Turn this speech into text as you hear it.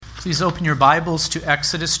Please open your Bibles to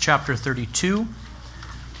Exodus chapter 32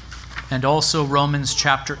 and also Romans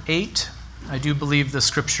chapter 8. I do believe the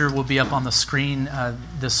scripture will be up on the screen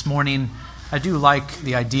this morning. I do like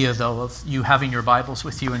the idea, though, of you having your Bibles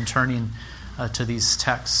with you and turning to these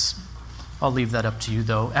texts. I'll leave that up to you,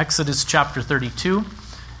 though. Exodus chapter 32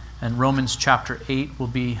 and Romans chapter 8 will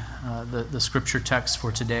be the scripture text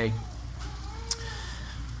for today.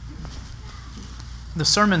 The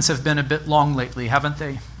sermons have been a bit long lately, haven't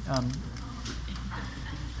they?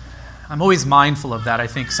 I'm always mindful of that. I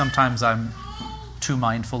think sometimes I'm too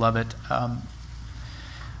mindful of it. I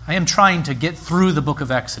am trying to get through the book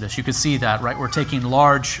of Exodus. You can see that, right? We're taking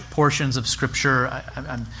large portions of Scripture.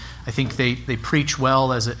 I think they preach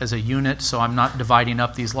well as a unit, so I'm not dividing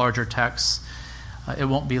up these larger texts. It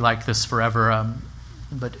won't be like this forever,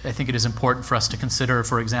 but I think it is important for us to consider,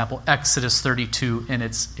 for example, Exodus 32 in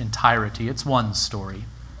its entirety. It's one story.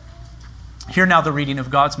 Hear now the reading of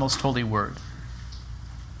God's most holy word.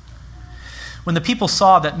 When the people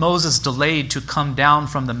saw that Moses delayed to come down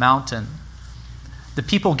from the mountain, the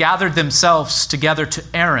people gathered themselves together to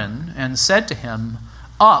Aaron and said to him,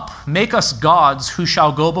 "Up, make us gods who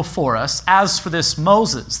shall go before us. As for this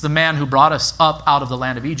Moses, the man who brought us up out of the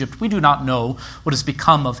land of Egypt, we do not know what has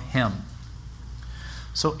become of him."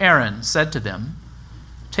 So Aaron said to them,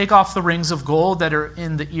 "Take off the rings of gold that are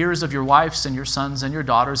in the ears of your wives and your sons and your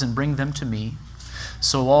daughters and bring them to me."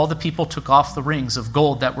 So all the people took off the rings of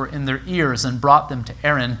gold that were in their ears and brought them to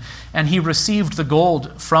Aaron. And he received the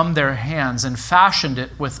gold from their hands and fashioned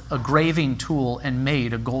it with a graving tool and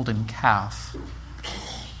made a golden calf.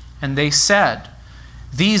 And they said,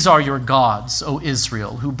 "These are your gods, O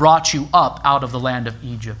Israel, who brought you up out of the land of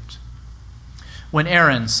Egypt." When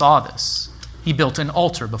Aaron saw this, he built an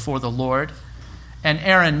altar before the Lord. And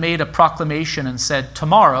Aaron made a proclamation and said,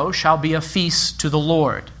 "Tomorrow shall be a feast to the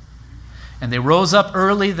Lord." And they rose up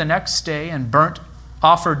early the next day and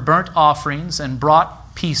offered burnt offerings and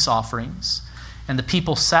brought peace offerings. And the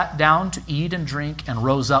people sat down to eat and drink and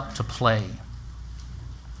rose up to play.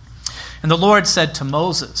 And the Lord said to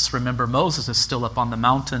Moses, remember, Moses is still up on the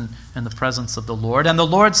mountain in the presence of the Lord. And the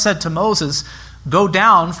Lord said to Moses, "Go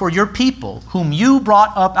down, for your people, whom you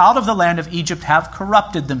brought up out of the land of Egypt, have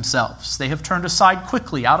corrupted themselves. They have turned aside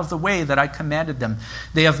quickly out of the way that I commanded them.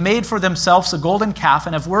 They have made for themselves a golden calf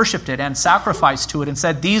and have worshipped it and sacrificed to it and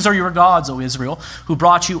said, 'These are your gods, O Israel, who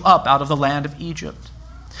brought you up out of the land of Egypt.'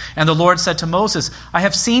 And the Lord said to Moses, 'I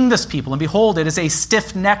have seen this people, and behold, it is a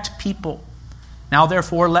stiff-necked people. Now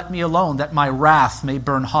therefore let me alone, that my wrath may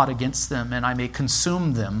burn hot against them, and I may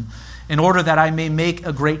consume them, in order that I may make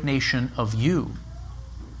a great nation of you.'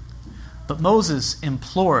 But Moses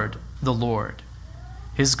implored the Lord,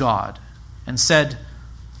 his God, and said,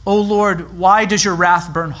 'O Lord, why does your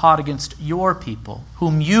wrath burn hot against your people,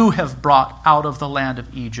 whom you have brought out of the land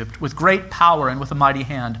of Egypt, with great power and with a mighty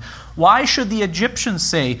hand? Why should the Egyptians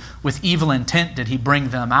say, with evil intent did he bring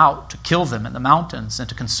them out, to kill them in the mountains and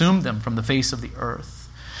to consume them from the face of the earth?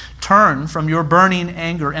 Turn from your burning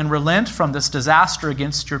anger and relent from this disaster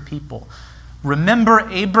against your people. Remember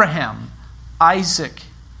Abraham, Isaac,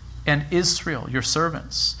 and Israel, your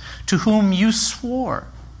servants, to whom you swore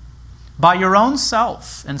by your own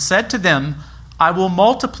self and said to them, I will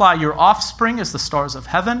multiply your offspring as the stars of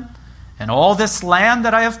heaven, and all this land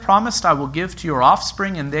that I have promised I will give to your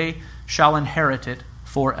offspring, and they shall inherit it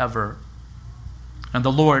forever.' And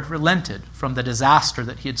the Lord relented from the disaster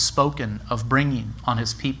that he had spoken of bringing on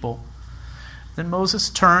his people. Then Moses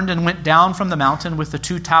turned and went down from the mountain with the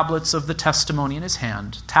 2 tablets of the testimony in his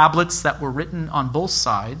hand, tablets that were written on both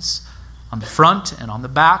sides, on the front and on the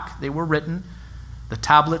back they were written. The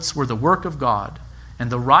tablets were the work of God, and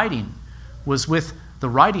the writing was with the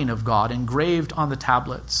writing of God engraved on the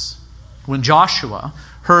tablets. When Joshua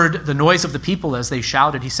heard the noise of the people as they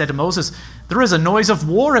shouted, he said to Moses, 'There is a noise of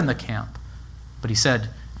war in the camp.' But he said,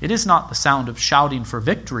 'It is not the sound of shouting for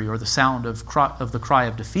victory or the sound of the cry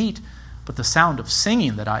of defeat, but the sound of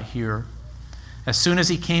singing that I hear.' As soon as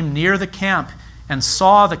he came near the camp and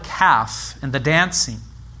saw the calf and the dancing,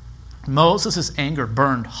 Moses' anger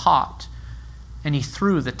burned hot, and he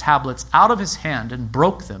threw the tablets out of his hand and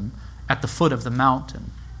broke them at the foot of the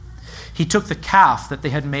mountain. He took the calf that they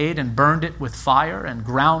had made and burned it with fire and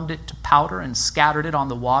ground it to powder and scattered it on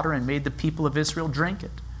the water and made the people of Israel drink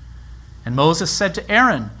it. And Moses said to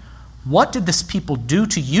Aaron, 'What did this people do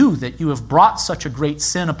to you that you have brought such a great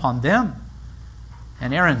sin upon them?'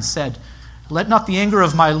 And Aaron said, 'Let not the anger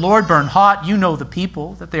of my Lord burn hot. You know the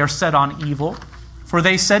people, that they are set on evil. For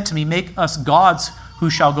they said to me, make us gods who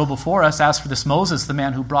shall go before us. As for this Moses, the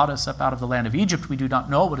man who brought us up out of the land of Egypt, we do not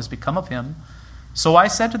know what has become of him.' So I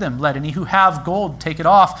said to them, let any who have gold take it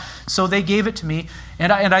off. So they gave it to me,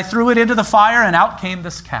 and I threw it into the fire, and out came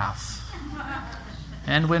this calf.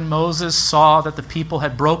 And when Moses saw that the people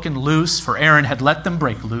had broken loose, for Aaron had let them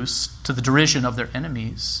break loose, to the derision of their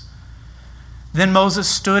enemies, then Moses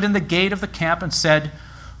stood in the gate of the camp and said,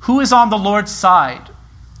 who is on the Lord's side?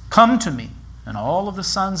 Come to me. And all of the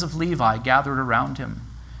sons of Levi gathered around him.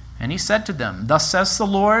 And he said to them, thus says the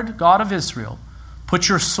Lord, God of Israel, put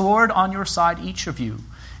your sword on your side, each of you,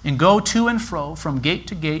 and go to and fro from gate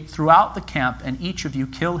to gate throughout the camp, and each of you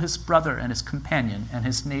kill his brother and his companion and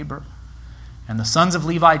his neighbor. And the sons of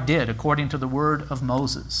Levi did according to the word of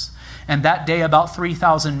Moses. And that day about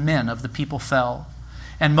 3,000 men of the people fell.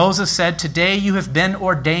 And Moses said, today you have been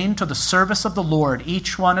ordained to the service of the Lord,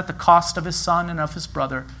 each one at the cost of his son and of his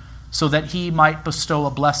brother, so that he might bestow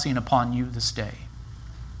a blessing upon you this day.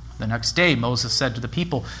 The next day Moses said to the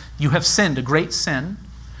people, you have sinned a great sin,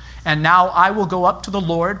 and now I will go up to the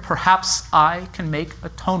Lord. Perhaps I can make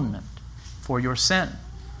atonement for your sin.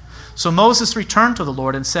 So Moses returned to the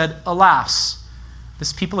Lord and said, alas,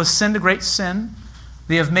 this people has sinned a great sin.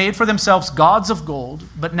 They have made for themselves gods of gold.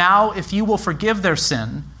 But now if you will forgive their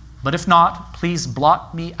sin, but if not, please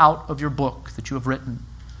blot me out of your book that you have written.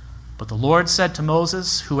 But the Lord said to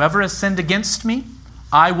Moses, whoever has sinned against me,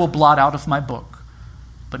 I will blot out of my book.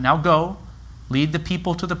 But now go, lead the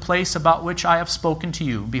people to the place about which I have spoken to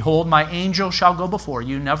you. Behold, my angel shall go before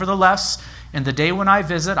you. Nevertheless, in the day when I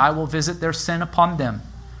visit, I will visit their sin upon them.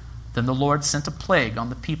 Then the Lord sent a plague on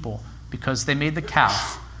the people because they made the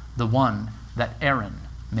calf, the one that Aaron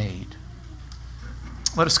made.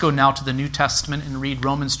 Let us go now to the New Testament and read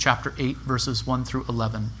Romans chapter 8, verses 1 through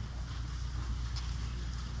 11.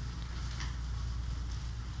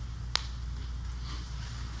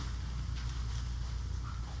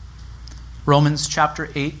 Romans chapter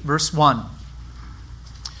 8, verse 1.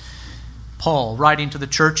 Paul, writing to the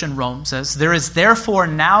church in Rome, says, there is therefore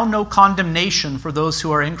now no condemnation for those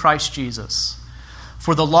who are in Christ Jesus.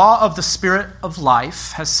 For the law of the Spirit of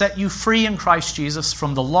life has set you free in Christ Jesus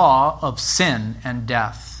from the law of sin and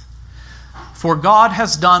death. For God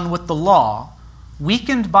has done what the law,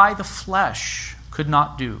 weakened by the flesh, could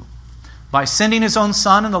not do. By sending his own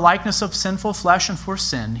Son in the likeness of sinful flesh and for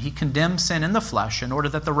sin, he condemned sin in the flesh in order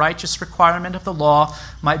that the righteous requirement of the law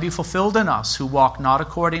might be fulfilled in us who walk not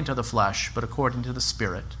according to the flesh, but according to the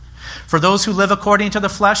Spirit. For those who live according to the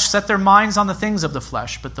flesh set their minds on the things of the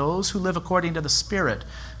flesh, but those who live according to the Spirit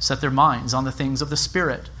set their minds on the things of the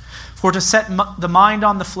Spirit. For to set the mind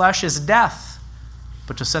on the flesh is death,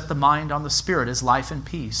 but to set the mind on the Spirit is life and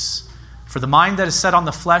peace. For the mind that is set on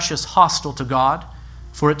the flesh is hostile to God,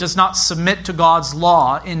 for it does not submit to God's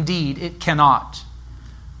law. Indeed, it cannot.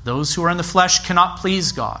 Those who are in the flesh cannot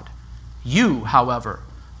please God. You, however,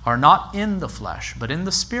 are not in the flesh, but in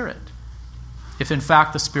the Spirit, if in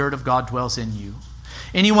fact the Spirit of God dwells in you.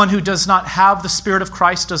 Anyone who does not have the Spirit of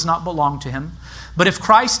Christ does not belong to him. But if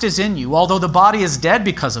Christ is in you, although the body is dead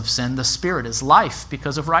because of sin, the Spirit is life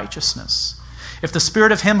because of righteousness. If the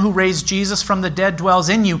Spirit of him who raised Jesus from the dead dwells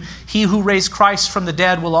in you, he who raised Christ from the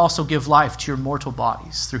dead will also give life to your mortal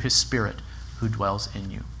bodies through his Spirit who dwells in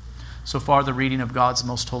you. So far, the reading of God's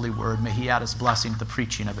most holy word. May he add his blessing to the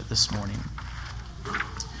preaching of it this morning.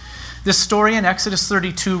 This story in Exodus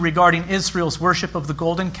 32 regarding Israel's worship of the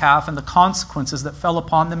golden calf and the consequences that fell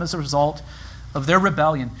upon them as a result of their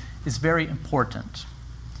rebellion is very important.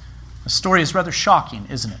 The story is rather shocking,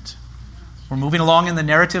 isn't it? We're moving along in the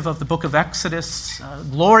narrative of the book of Exodus.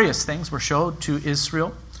 Glorious things were showed to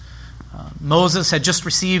Israel. Moses had just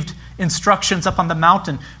received instructions up on the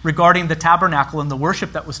mountain regarding the tabernacle and the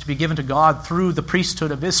worship that was to be given to God through the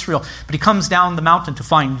priesthood of Israel. But he comes down the mountain to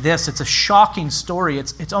find this. It's a shocking story.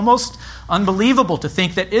 It's almost unbelievable to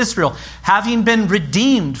think that Israel, having been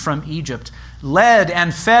redeemed from Egypt, led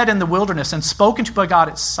and fed in the wilderness and spoken to by God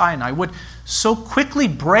at Sinai, would so quickly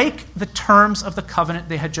break the terms of the covenant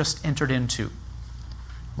they had just entered into.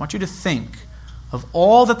 I want you to think of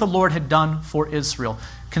all that the Lord had done for Israel.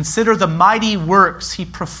 Consider the mighty works he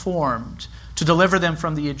performed to deliver them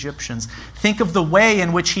from the Egyptians. Think of the way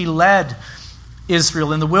in which he led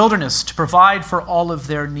Israel in the wilderness to provide for all of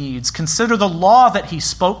their needs. Consider the law that he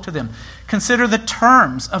spoke to them. Consider the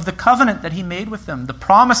terms of the covenant that he made with them, the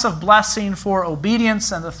promise of blessing for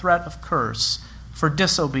obedience and the threat of curse for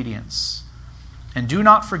disobedience. And do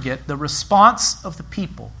not forget the response of the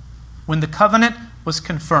people when the covenant was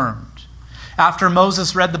confirmed. After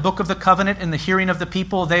Moses read the book of the covenant in the hearing of the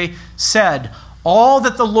people, they said, "All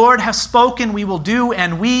that the Lord has spoken we will do,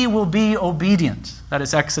 and we will be obedient." That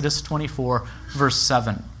is Exodus 24, verse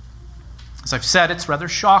 7. As I've said, it's rather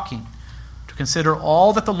shocking to consider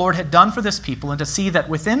all that the Lord had done for this people, and to see that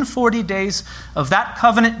within 40 days of that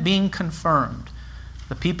covenant being confirmed,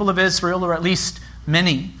 the people of Israel, or at least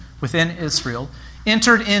many within Israel,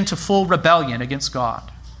 entered into full rebellion against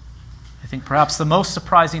God. I think perhaps the most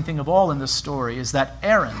surprising thing of all in this story is that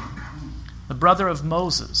Aaron, the brother of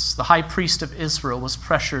Moses, the high priest of Israel, was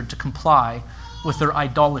pressured to comply with their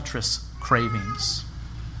idolatrous cravings.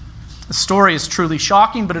 The story is truly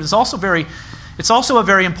shocking, but it's also a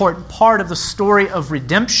very important part of the story of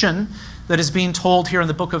redemption that is being told here in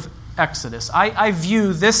the book of Exodus. I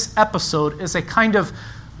view this episode as a kind of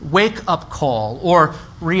wake-up call or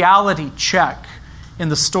reality check in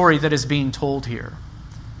the story that is being told here.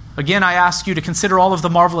 Again, I ask you to consider all of the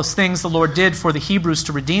marvelous things the Lord did for the Hebrews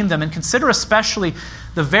to redeem them, and consider especially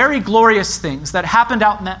the very glorious things that happened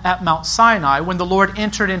out at Mount Sinai when the Lord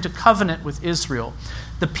entered into covenant with Israel.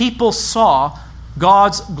 The people saw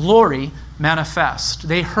God's glory manifest.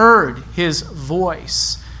 They heard his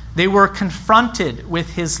voice. They were confronted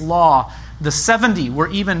with his law. The 70 were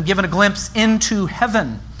even given a glimpse into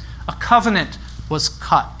heaven. A covenant was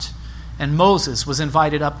cut, and Moses was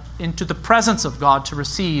invited up into the presence of God to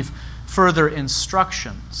receive further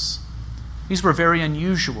instructions. These were very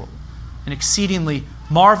unusual and exceedingly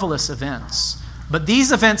marvelous events. But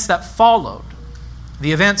these events that followed,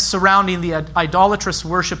 the events surrounding the idolatrous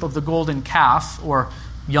worship of the golden calf or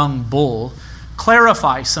young bull,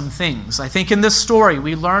 clarify some things. I think in this story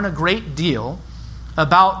we learn a great deal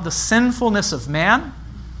about the sinfulness of man,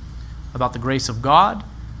 about the grace of God,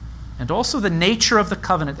 and also the nature of the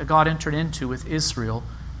covenant that God entered into with Israel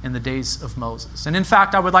in the days of Moses. And in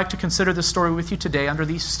fact, I would like to consider this story with you today under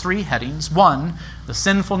these three headings. 1, the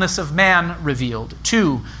sinfulness of man revealed.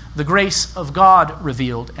 2, the grace of God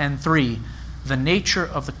revealed. And 3, the nature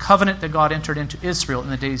of the covenant that God entered into Israel in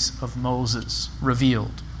the days of Moses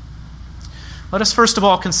revealed. Let us first of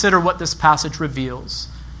all consider what this passage reveals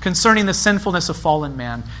concerning the sinfulness of fallen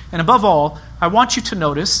man. And above all, I want you to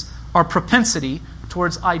notice our propensity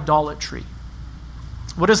towards idolatry.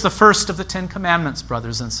 What is the first of the 10 commandments,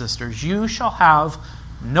 brothers and sisters? You shall have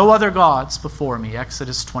no other gods before me.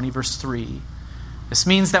 Exodus 20, verse 3. This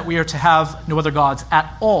means that we are to have no other gods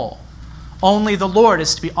at all. Only the Lord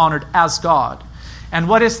is to be honored as God. And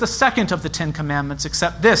what is the second of the 10 commandments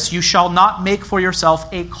except this? You shall not make for yourself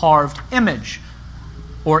a carved image,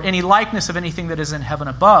 or any likeness of anything that is in heaven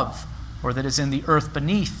above, or that is in the earth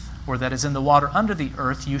beneath, or that is in the water under the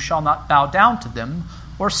earth. You shall not bow down to them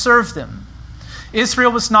or serve them.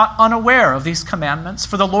 Israel was not unaware of these commandments,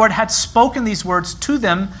 for the Lord had spoken these words to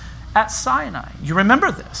them at Sinai. You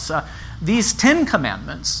remember this. These 10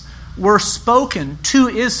 commandments were spoken to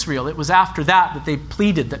Israel. It was after that they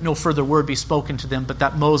pleaded that no further word be spoken to them, but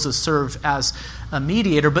that Moses serve as a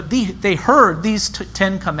mediator. But they heard these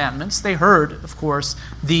 10 commandments. They heard, of course,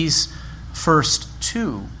 these first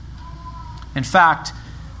 2. In fact,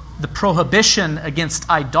 the prohibition against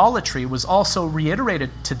idolatry was also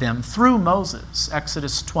reiterated to them through Moses.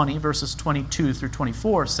 Exodus 20, verses 22 through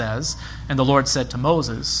 24 says, "And the Lord said to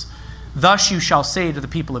Moses, Thus you shall say to the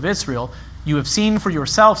people of Israel, You have seen for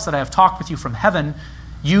yourselves that I have talked with you from heaven.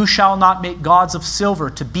 You shall not make gods of silver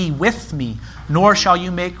to be with me, nor shall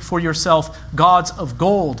you make for yourself gods of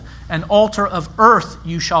gold. An altar of earth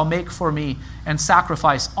you shall make for me, and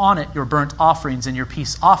sacrifice on it your burnt offerings and your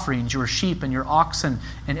peace offerings, your sheep and your oxen.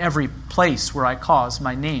 In every place where I cause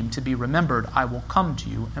my name to be remembered, I will come to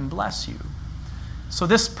you and bless you." So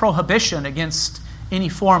this prohibition against any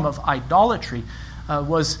form of idolatry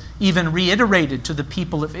was even reiterated to the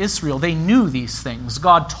people of Israel. They knew these things.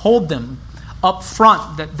 God told them up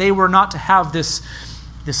front that they were not to have this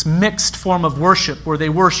mixed form of worship where they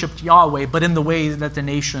worshiped Yahweh, but in the way that the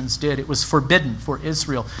nations did. It was forbidden for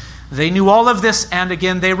Israel. They knew all of this, and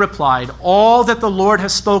again they replied, "All that the Lord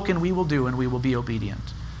has spoken we will do, and we will be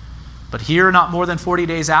obedient." But here, not more than 40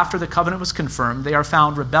 days after the covenant was confirmed, they are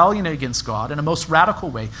found rebelling against God in a most radical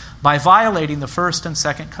way by violating the first and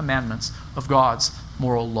second commandments of God's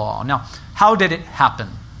moral law. Now, how did it happen?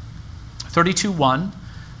 32:1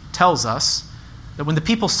 tells us that when the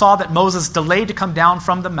people saw that Moses delayed to come down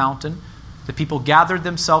from the mountain, the people gathered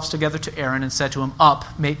themselves together to Aaron and said to him,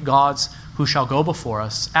 "Up, make gods who shall go before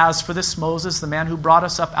us. As for this Moses, the man who brought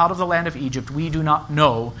us up out of the land of Egypt, we do not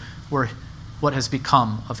know what has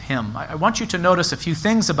become of him." I want you to notice a few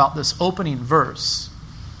things about this opening verse.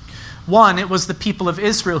 1, it was the people of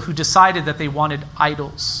Israel who decided that they wanted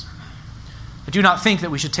idols. I do not think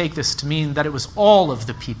that we should take this to mean that it was all of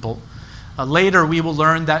the people. Later we will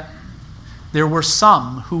learn that there were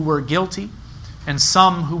some who were guilty and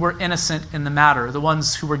some who were innocent in the matter. The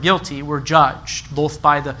ones who were guilty were judged both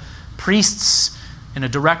by the priests in a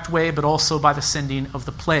direct way, but also by the sending of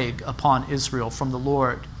the plague upon Israel from the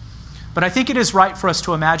Lord. But I think it is right for us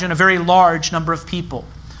to imagine a very large number of people.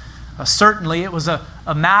 Certainly, it was a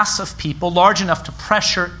mass of people large enough to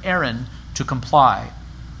pressure Aaron to comply.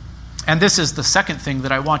 And this is the second thing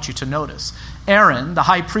that I want you to notice. Aaron, the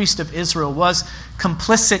high priest of Israel, was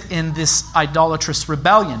complicit in this idolatrous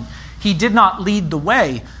rebellion. He did not lead the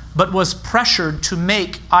way, but was pressured to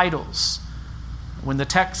make idols. When the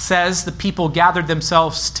text says the people gathered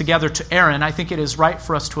themselves together to Aaron, I think it is right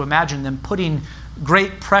for us to imagine them putting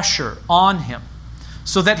great pressure on him,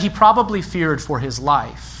 so that he probably feared for his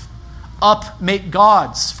life. Up, make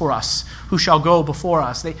gods for us who shall go before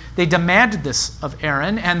us. They demanded this of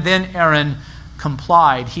Aaron, and then Aaron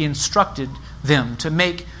complied. He instructed them to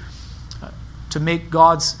make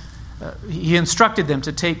gods. He instructed them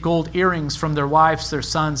to take gold earrings from their wives, their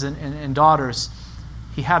sons, and daughters.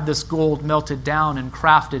 He had this gold melted down and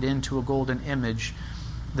crafted into a golden image.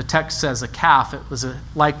 The text says a calf. It was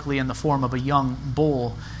likely in the form of a young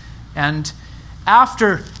bull. And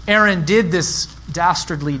after Aaron did this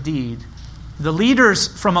dastardly deed, the leaders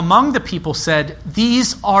from among the people said,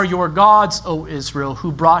 "These are your gods, O Israel,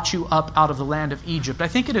 who brought you up out of the land of Egypt." I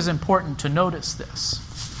think it is important to notice this,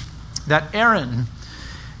 that Aaron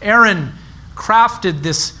crafted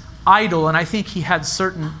this idol, and I think he had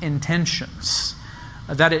certain intentions,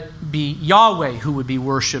 that it be Yahweh who would be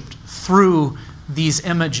worshipped through these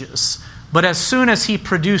images. But as soon as he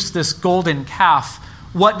produced this golden calf,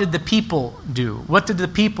 what did the people do? What did the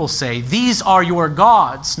people say? "These are your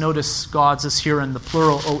gods." Notice gods is here in the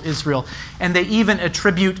plural, O Israel. And they even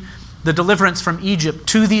attribute the deliverance from Egypt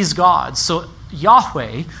to these gods. So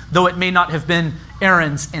Yahweh, though it may not have been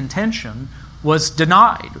Aaron's intention, was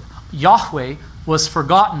denied. Yahweh was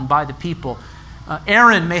forgotten by the people.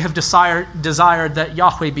 Aaron may have desired that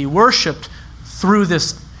Yahweh be worshipped through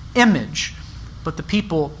this image, but the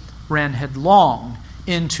people ran headlong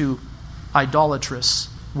into idolatrous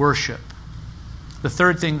worship. The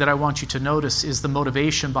third thing that I want you to notice is the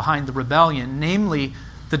motivation behind the rebellion, namely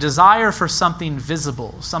the desire for something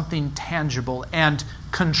visible, something tangible and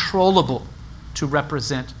controllable to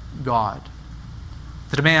represent God.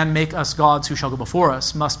 The demand, "Make us gods who shall go before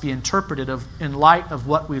us," must be interpreted in light of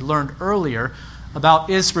what we learned earlier about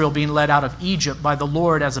Israel being led out of Egypt by the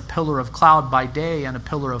Lord as a pillar of cloud by day and a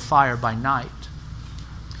pillar of fire by night.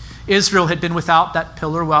 Israel had been without that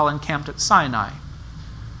pillar while encamped at Sinai.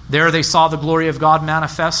 There they saw the glory of God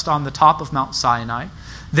manifest on the top of Mount Sinai.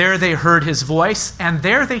 There they heard his voice, and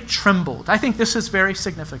there they trembled. I think this is very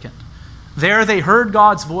significant. There they heard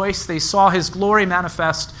God's voice, they saw his glory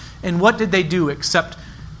manifest, and what did they do except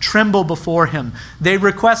tremble before him? They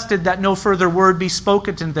requested that no further word be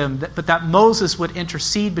spoken to them, but that Moses would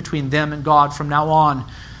intercede between them and God from now on.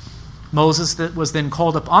 Moses was then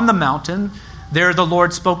called up on the mountain. There the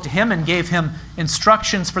Lord spoke to him and gave him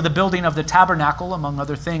instructions for the building of the tabernacle, among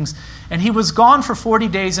other things. And he was gone for 40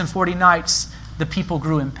 days and 40 nights. The people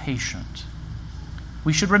grew impatient.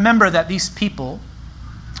 We should remember that these people,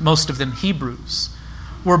 most of them Hebrews,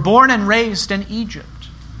 were born and raised in Egypt.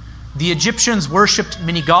 The Egyptians worshipped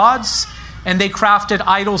many gods, and they crafted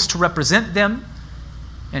idols to represent them.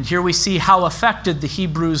 And here we see how affected the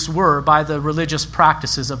Hebrews were by the religious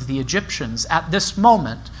practices of the Egyptians. At this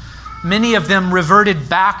moment, many of them reverted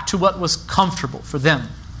back to what was comfortable for them.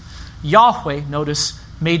 Yahweh, notice,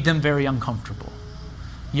 made them very uncomfortable.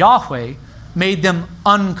 Yahweh made them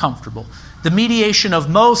uncomfortable. The mediation of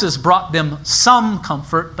Moses brought them some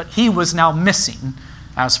comfort, but he was now missing.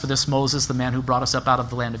 As for this Moses, the man who brought us up out of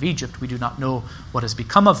the land of Egypt, we do not know what has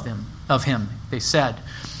become of him, they said.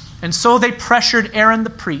 And so they pressured Aaron the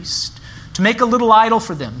priest to make a little idol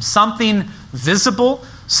for them, something visible,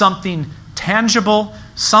 something tangible,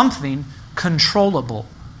 something controllable.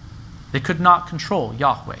 They could not control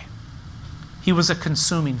Yahweh. He was a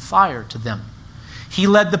consuming fire to them. He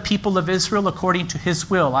led the people of Israel according to his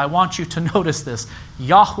will. I want you to notice this.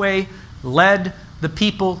 Yahweh led the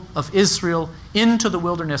people of Israel into the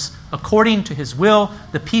wilderness according to his will.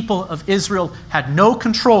 The people of Israel had no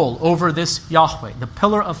control over this Yahweh. The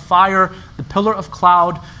pillar of fire, the pillar of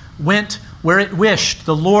cloud went where it wished.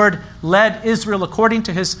 The Lord led Israel according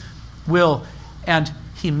to his will, and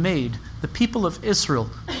he made the people of Israel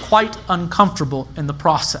quite uncomfortable in the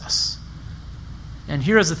process. And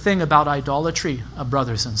here is the thing about idolatry,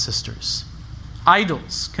 brothers and sisters.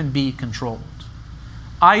 Idols can be controlled.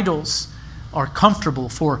 Idols are comfortable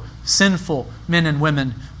for sinful men and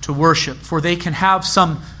women to worship, for they can have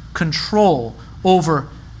some control over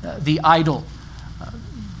the idol.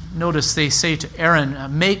 Notice they say to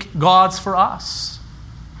Aaron, "Make gods for us."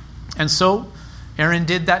 And so Aaron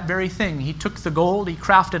did that very thing. He took the gold, he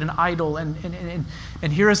crafted an idol, and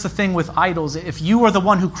here is the thing with idols. If you are the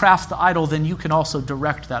one who crafts the idol, then you can also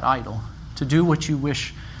direct that idol to do what you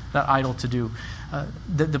wish that idol to do.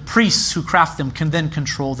 The priests who craft them can then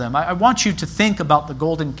control them. I want you to think about the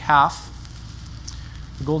golden calf.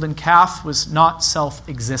 The golden calf was not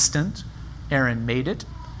self-existent. Aaron made it.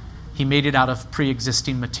 He made it out of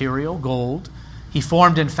pre-existing material, gold. He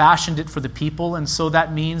formed and fashioned it for the people, and so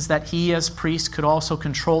that means that he as priest could also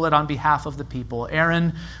control it on behalf of the people.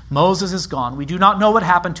 Aaron, Moses is gone. We do not know what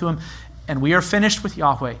happened to him, and we are finished with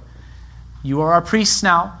Yahweh. You are our priests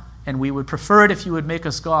now, and we would prefer it if you would make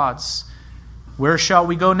us gods. Where shall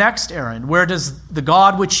we go next, Aaron? Where does the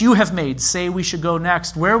God which you have made say we should go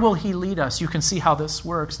next? Where will he lead us? You can see how this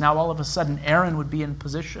works. Now all of a sudden Aaron would be in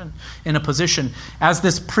a position as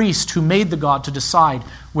this priest who made the God to decide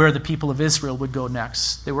where the people of Israel would go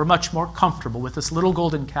next. They were much more comfortable with this little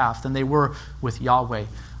golden calf than they were with Yahweh.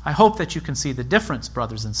 I hope that you can see the difference,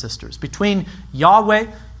 brothers and sisters, between Yahweh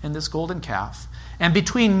and this golden calf, and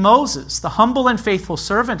between Moses, the humble and faithful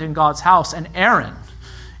servant in God's house, and Aaron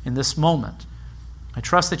in this moment. I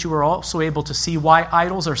trust that you are also able to see why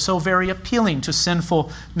idols are so very appealing to sinful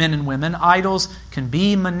men and women. Idols can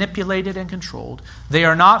be manipulated and controlled. They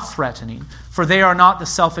are not threatening, for they are not the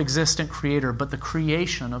self-existent creator, but the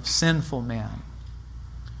creation of sinful man.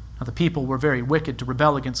 Now, the people were very wicked to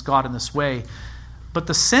rebel against God in this way, but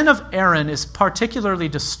the sin of Aaron is particularly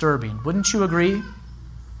disturbing. Wouldn't you agree?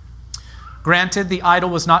 Granted, the idol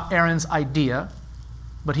was not Aaron's idea,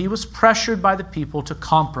 but he was pressured by the people to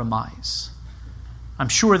compromise. I'm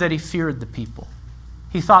sure that he feared the people.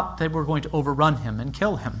 He thought they were going to overrun him and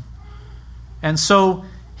kill him. And so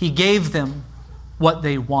he gave them what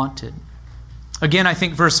they wanted. Again, I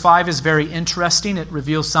think verse 5 is very interesting. It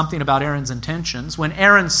reveals something about Aaron's intentions. When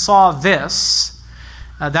Aaron saw this,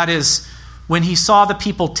 that is, when he saw the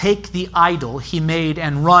people take the idol he made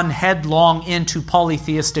and run headlong into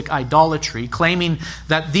polytheistic idolatry, claiming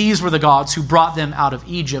that these were the gods who brought them out of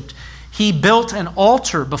Egypt, he built an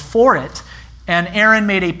altar before it. And Aaron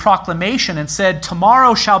made a proclamation and said,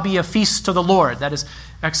 "Tomorrow shall be a feast to the Lord." That is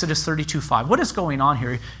Exodus 32:5. What is going on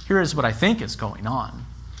here? Here is what I think is going on.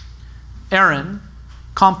 Aaron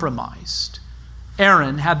compromised.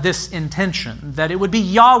 Aaron had this intention that it would be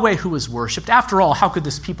Yahweh who was worshipped. After all, how could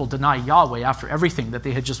this people deny Yahweh after everything that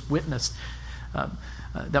they had just witnessed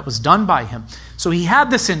that was done by him? So he had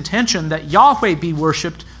this intention that Yahweh be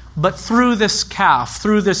worshipped, but through this calf,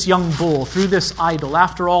 through this young bull, through this idol.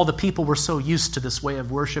 After all, the people were so used to this way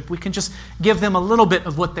of worship. We can just give them a little bit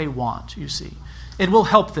of what they want, you see. It will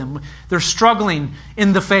help them. They're struggling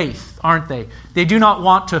in the faith, aren't they? They do not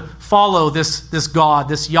want to follow this God,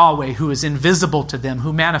 this Yahweh, who is invisible to them,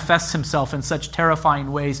 who manifests himself in such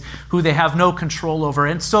terrifying ways, who they have no control over.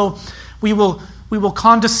 And so we will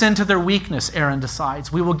condescend to their weakness, Aaron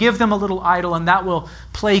decides. We will give them a little idol, and that will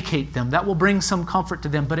placate them. That will bring some comfort to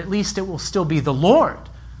them, but at least it will still be the Lord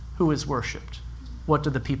who is worshipped. What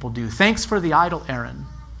do the people do? Thanks for the idol, Aaron.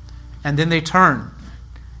 And then they turn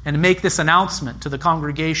and make this announcement to the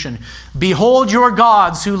congregation. "Behold your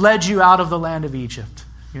gods who led you out of the land of Egypt."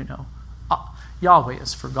 You know, Yahweh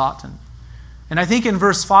is forgotten. And I think in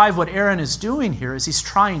verse 5, what Aaron is doing here is he's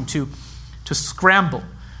trying to scramble,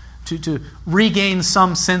 to regain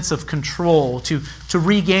some sense of control, to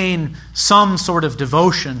regain some sort of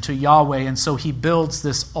devotion to Yahweh. And so he builds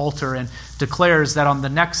this altar and declares that on the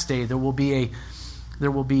next day there will be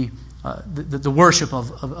the worship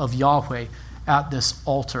of Yahweh at this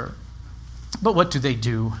altar. But what do? They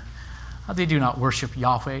do not worship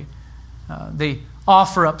Yahweh. They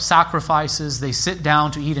offer up sacrifices, they sit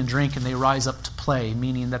down to eat and drink, and they rise up to play,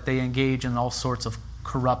 meaning that they engage in all sorts of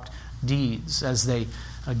corrupt deeds as they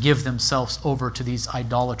give themselves over to these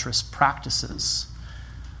idolatrous practices.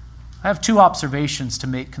 I have two observations to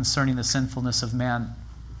make concerning the sinfulness of man.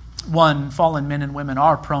 One, fallen men and women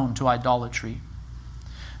are prone to idolatry.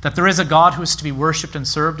 That there is a God who is to be worshipped and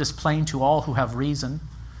served is plain to all who have reason.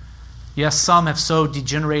 Yes, some have so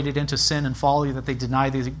degenerated into sin and folly that they deny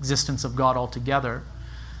the existence of God altogether.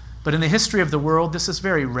 But in the history of the world, this is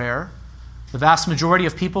very rare. The vast majority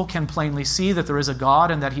of people can plainly see that there is a God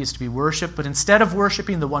and that he is to be worshipped, but instead of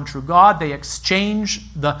worshiping the one true God, they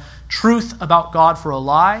exchange the truth about God for a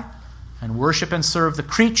lie and worship and serve the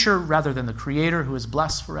creature rather than the Creator, who is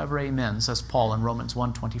blessed forever. Amen, says Paul in Romans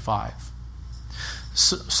 1:25.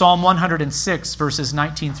 Psalm 106, verses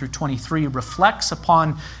 19 through 23, reflects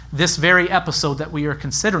upon this very episode that we are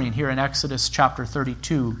considering here in Exodus chapter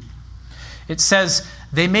 32. It says,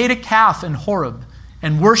 "They made a calf in Horeb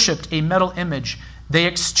and worshipped a metal image. They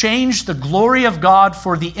exchanged the glory of God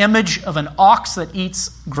for the image of an ox that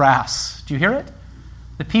eats grass." Do you hear it?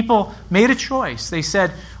 The people made a choice. They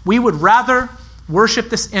said, we would rather worship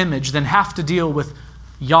this image than have to deal with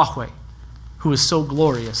Yahweh, who is so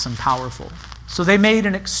glorious and powerful. So they made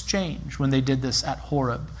an exchange when they did this at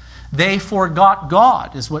Horeb. They forgot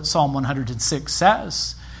God, is what Psalm 106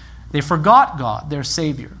 says. They forgot God, their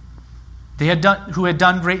Savior, who had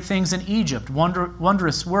done great things in Egypt,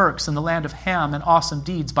 wondrous works in the land of Ham, and awesome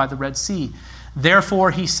deeds by the Red Sea.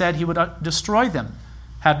 Therefore he said he would destroy them,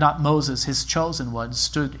 had not Moses, his chosen one,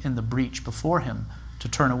 stood in the breach before him to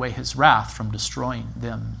turn away his wrath from destroying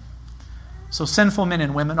them. So sinful men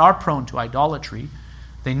and women are prone to idolatry.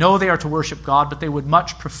 They know they are to worship God, but they would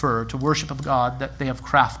much prefer to worship a God that they have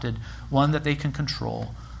crafted, one that they can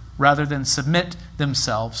control, rather than submit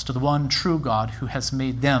themselves to the one true God who has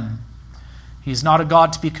made them. He is not a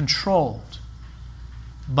God to be controlled,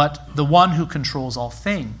 but the one who controls all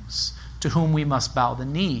things, to whom we must bow the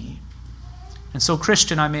knee. And so,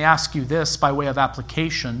 Christian, I may ask you this by way of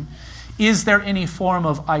application. Is there any form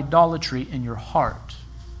of idolatry in your heart?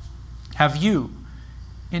 Have you,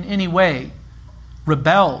 in any way,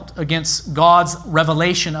 rebelled against God's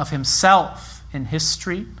revelation of himself in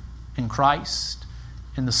history, in Christ,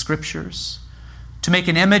 in the Scriptures, to make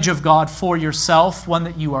an image of God for yourself, one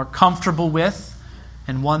that you are comfortable with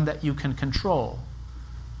and one that you can control?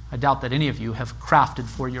 I doubt that any of you have crafted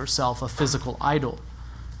for yourself a physical idol.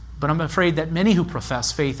 But I'm afraid that many who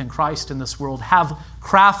profess faith in Christ in this world have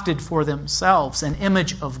crafted for themselves an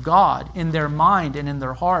image of God in their mind and in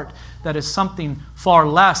their heart that is something far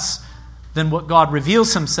less than what God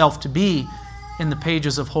reveals himself to be in the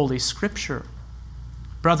pages of Holy Scripture.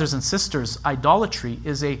 Brothers and sisters, idolatry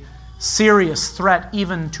is a serious threat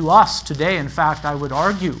even to us today. In fact, I would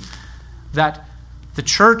argue that the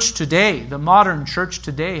church today, the modern church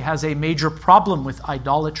today, has a major problem with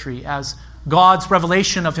idolatry, as God's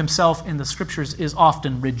revelation of himself in the Scriptures is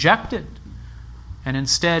often rejected. And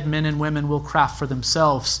instead, men and women will craft for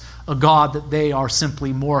themselves a God that they are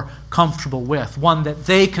simply more comfortable with, one that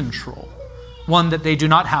they control, one that they do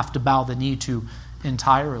not have to bow the knee to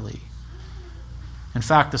entirely. In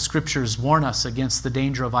fact, the Scriptures warn us against the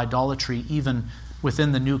danger of idolatry even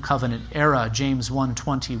within the New Covenant era. James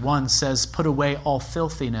 1:21 says, "Put away all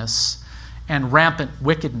filthiness and rampant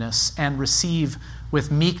wickedness, and receive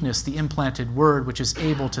with meekness the implanted word, which is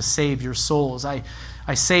able to save your souls." I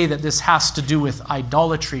say that this has to do with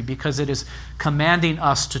idolatry because it is commanding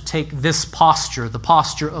us to take this posture, the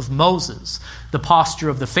posture of Moses, the posture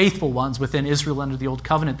of the faithful ones within Israel under the Old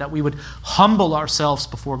Covenant, that we would humble ourselves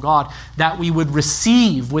before God, that we would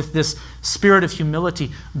receive with this spirit of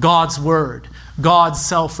humility God's word, God's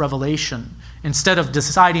self-revelation, instead of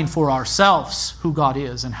deciding for ourselves who God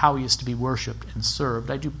is and how he is to be worshipped and served.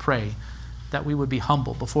 I do pray that we would be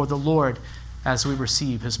humble before the Lord as we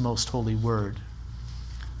receive his most holy word.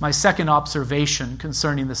 My second observation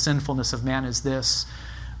concerning the sinfulness of man is this: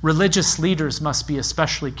 religious leaders must be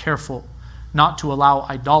especially careful not to allow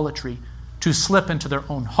idolatry to slip into their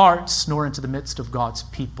own hearts nor into the midst of God's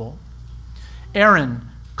people. Aaron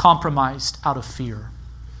compromised out of fear.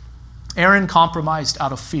 Aaron compromised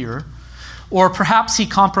out of fear, or perhaps he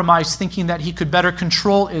compromised thinking that he could better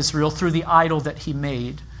control Israel through the idol that he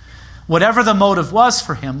made. Whatever the motive was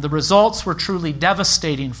for him, the results were truly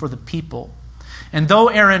devastating for the people. And though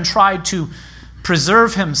Aaron tried to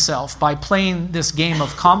preserve himself by playing this game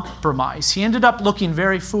of compromise, he ended up looking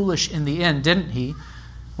very foolish in the end, didn't he?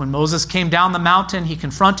 When Moses came down the mountain, he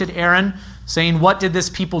confronted Aaron, saying, "What did this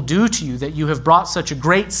people do to you that you have brought such a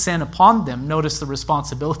great sin upon them?" Notice the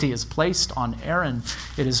responsibility is placed on Aaron.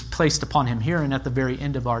 It is placed upon him here and at the very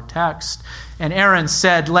end of our text. And Aaron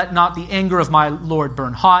said, "Let not the anger of my Lord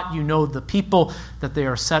burn hot. You know the people, that they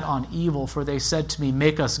are set on evil. For they said to me,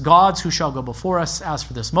 'Make us gods who shall go before us.' As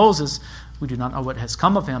for this Moses, we do not know what has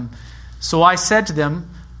come of him. So I said to them,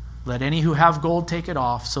 'Let any who have gold take it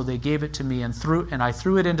off.' So they gave it to me, and I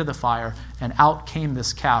threw it into the fire, and out came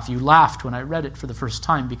this calf." You laughed when I read it for the first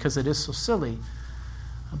time because it is so silly.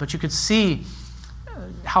 But you could see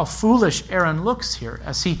how foolish Aaron looks here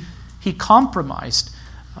as he compromised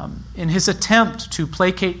in his attempt to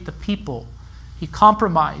placate the people. He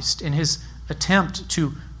compromised in his attempt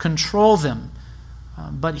to control them.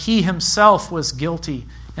 But he himself was guilty,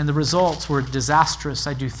 and the results were disastrous.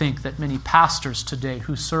 I do think that many pastors today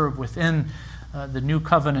who serve within the New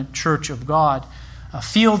Covenant Church of God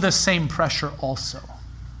feel this same pressure also.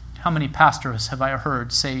 How many pastors have I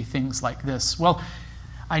heard say things like this? "Well,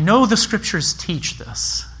 I know the Scriptures teach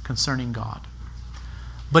this concerning God,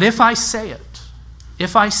 but if I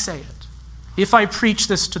preach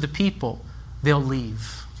this to the people, they'll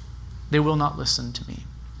leave. They will not listen to me.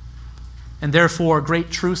 And therefore, great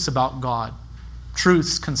truths about God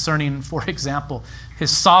Truths concerning, for example,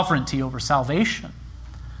 his sovereignty over salvation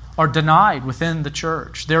are denied within the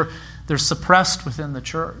church. They're suppressed within the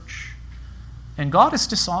church. And God is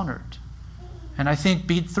dishonored. And I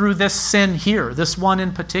think through this sin here, this one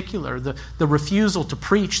in particular, the refusal to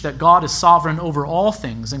preach that God is sovereign over all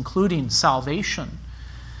things, including salvation,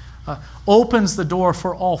 opens the door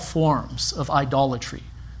for all forms of idolatry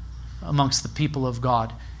amongst the people of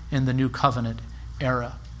God in the New Covenant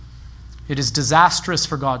era. It is disastrous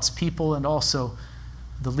for God's people, and also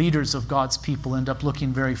the leaders of God's people end up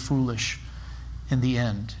looking very foolish in the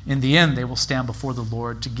end. In the end, they will stand before the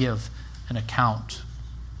Lord to give an account.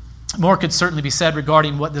 More could certainly be said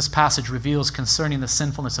regarding what this passage reveals concerning the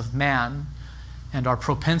sinfulness of man and our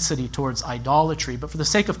propensity towards idolatry. But for the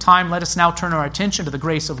sake of time, let us now turn our attention to the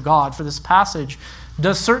grace of God, for this passage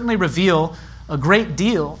does certainly reveal a great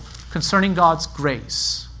deal concerning God's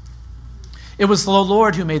grace. It was the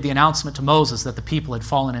Lord who made the announcement to Moses that the people had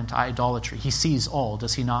fallen into idolatry. He sees all,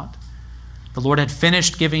 does he not? The Lord had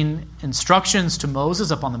finished giving instructions to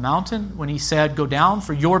Moses up on the mountain when he said, "Go down,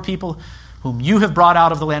 for your people whom you have brought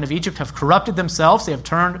out of the land of Egypt have corrupted themselves. They have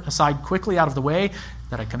turned aside quickly out of the way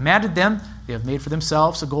that I commanded them. They have made for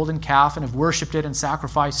themselves a golden calf and have worshipped it and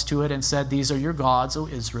sacrificed to it and said, 'These are your gods, O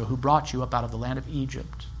Israel, who brought you up out of the land of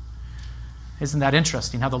Egypt.'" Isn't that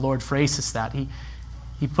interesting how the Lord phrases that?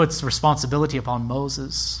 He puts responsibility upon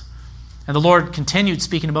Moses. And the Lord continued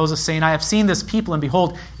speaking to Moses, saying, "I have seen this people, and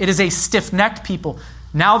behold, it is a stiff-necked people.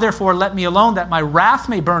 Now therefore let me alone, that my wrath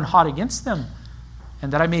may burn hot against them,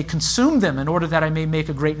 and that I may consume them, in order that I may make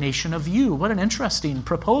a great nation of you." What an interesting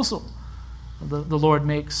proposal the Lord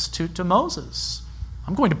makes to Moses.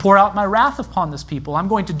 I'm going to pour out my wrath upon this people. I'm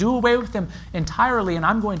going to do away with them entirely, and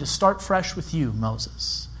I'm going to start fresh with you,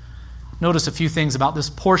 Moses. Notice a few things about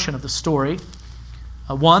this portion of the story.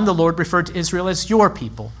 One, the Lord referred to Israel as your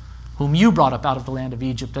people, whom you brought up out of the land of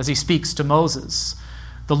Egypt, as he speaks to Moses.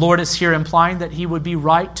 The Lord is here implying that he would be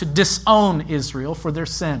right to disown Israel for their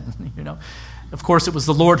sin. Of course, it was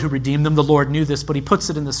the Lord who redeemed them. The Lord knew this, but he puts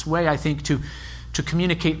it in this way, I think, to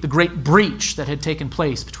communicate the great breach that had taken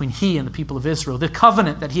place between he and the people of Israel. The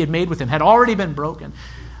covenant that he had made with them had already been broken.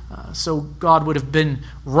 So God would have been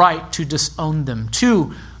right to disown them.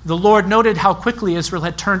 Two, the Lord noted how quickly Israel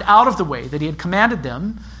had turned out of the way that he had commanded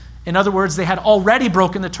them. In other words, they had already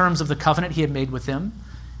broken the terms of the covenant he had made with them.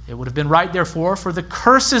 It would have been right, therefore, for the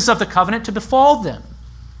curses of the covenant to befall them.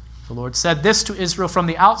 The Lord said this to Israel from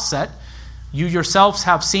the outset: "You yourselves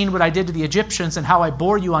have seen what I did to the Egyptians, and how I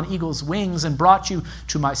bore you on eagle's wings and brought you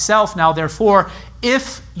to myself. Now therefore,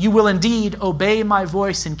 if you will indeed obey my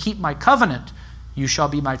voice and keep my covenant, you shall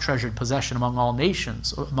be my treasured possession among all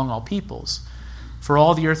nations, among all peoples. For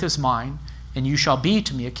all the earth is mine, and you shall be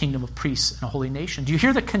to me a kingdom of priests and a holy nation." Do you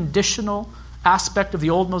hear the conditional aspect of the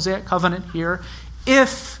old Mosaic covenant here?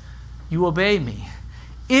 If you obey me,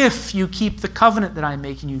 if you keep the covenant that I'm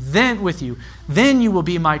making then you will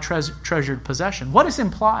be my treasured possession. What is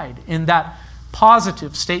implied in that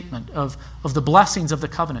positive statement of the blessings of the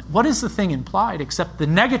covenant? What is the thing implied except the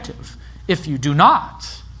negative? If you do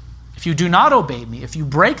not obey me, if you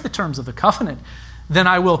break the terms of the covenant, then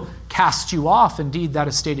I will cast you off. Indeed, that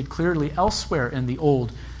is stated clearly elsewhere in the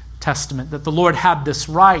Old Testament, that the Lord had this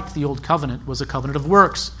right. The Old Covenant was a covenant of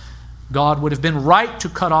works. God would have been right to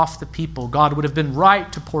cut off the people. God would have been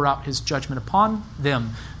right to pour out his judgment upon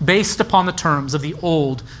them based upon the terms of the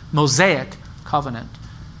old Mosaic covenant.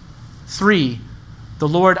 3, the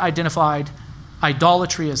Lord identified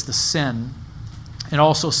idolatry as the sin and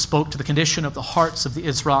also spoke to the condition of the hearts of the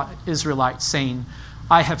Israelites, saying,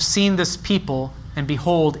 "I have seen this people, and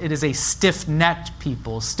behold, it is a stiff-necked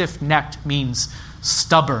people." Stiff-necked means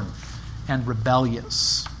stubborn and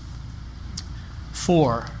rebellious.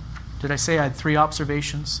 4, did I say I had 3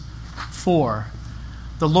 observations? 4,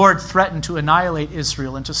 the Lord threatened to annihilate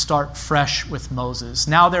Israel and to start fresh with Moses.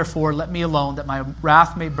 "Now therefore let me alone, that my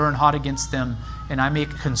wrath may burn hot against them, and I may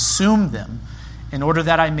consume them, in order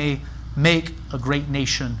that I may make a great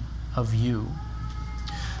nation of you."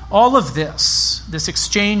 All of this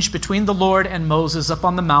exchange between the Lord and Moses up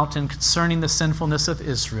on the mountain concerning the sinfulness of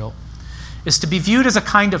Israel, is to be viewed as a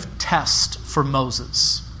kind of test for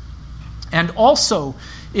Moses. And also,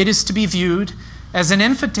 it is to be viewed as an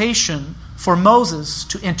invitation for Moses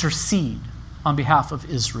to intercede on behalf of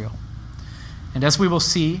Israel. And as we will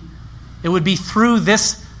see, it would be through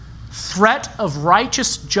this threat of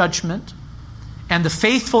righteous judgment and the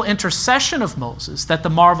faithful intercession of Moses that the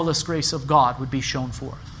marvelous grace of God would be shown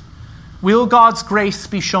forth. Will God's grace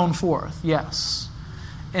be shown forth? Yes.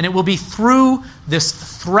 And it will be through this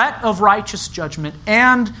threat of righteous judgment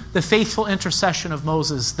and the faithful intercession of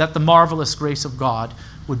Moses that the marvelous grace of God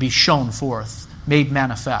would be shown forth made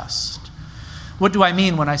manifest. What do I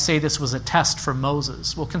mean when I say this was a test for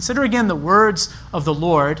Moses? Well, consider again the words of the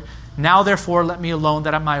Lord. Now, therefore, let me alone,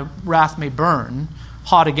 that my wrath may burn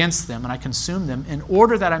hot against them, and I consume them, in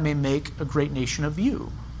order that I may make a great nation of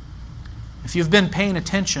you. If you've been paying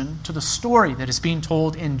attention to the story that is being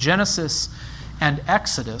told in Genesis and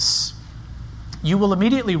Exodus, you will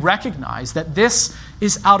immediately recognize that this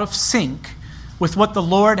is out of sync with what the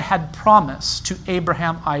Lord had promised to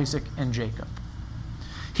Abraham, Isaac, and Jacob.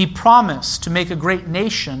 He promised to make a great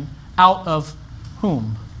nation out of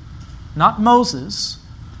whom? Not Moses,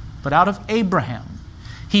 but out of Abraham.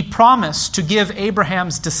 He promised to give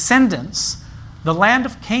Abraham's descendants the land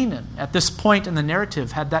of Canaan. At this point in the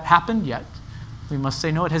narrative, had that happened yet? We must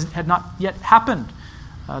say no, it had not yet happened.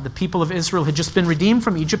 The people of Israel had just been redeemed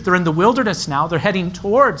from Egypt. They're in the wilderness now. They're heading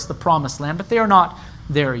towards the promised land, but they are not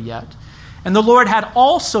there yet. And the Lord had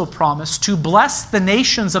also promised to bless the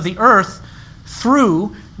nations of the earth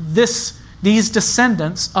through these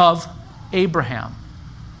descendants of Abraham.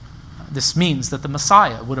 This means that the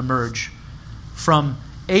Messiah would emerge from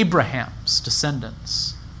Abraham's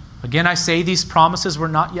descendants. Again, I say these promises were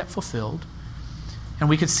not yet fulfilled. And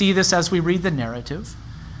we could see this as we read the narrative.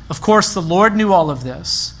 Of course, the Lord knew all of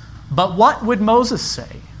this. But what would Moses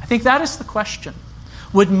say? I think that is the question.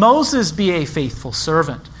 Would Moses be a faithful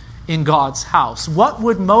servant in God's house? What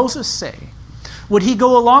would Moses say? Would he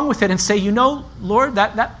go along with it and say, you know, Lord,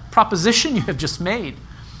 that proposition you have just made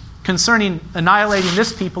concerning annihilating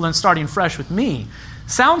this people and starting fresh with me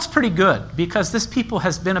sounds pretty good, because this people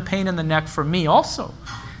has been a pain in the neck for me also.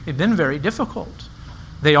 They've been very difficult.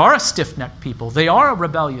 They are a stiff-necked people. They are a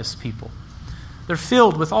rebellious people. They're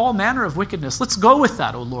filled with all manner of wickedness. Let's go with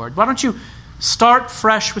that, O Lord. Why don't you start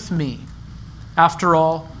fresh with me? After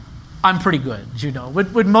all, I'm pretty good, you know.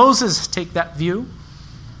 Would Moses take that view?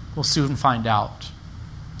 We'll soon find out.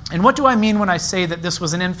 And what do I mean when I say that this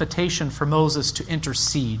was an invitation for Moses to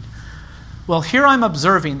intercede? Well, here I'm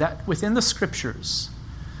observing that within the Scriptures,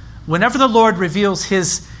 whenever the Lord reveals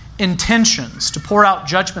his intentions to pour out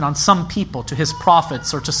judgment on some people, to his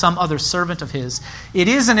prophets, or to some other servant of his, it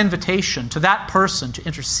is an invitation to that person to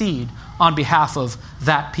intercede on behalf of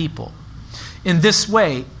that people. In this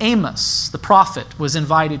way, Amos, the prophet, was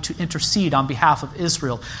invited to intercede on behalf of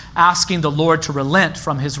Israel, asking the Lord to relent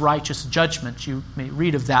from his righteous judgment. You may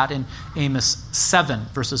read of that in Amos 7,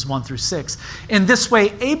 verses 1 through 6. In this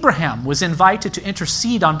way, Abraham was invited to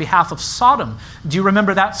intercede on behalf of Sodom. Do you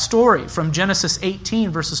remember that story from Genesis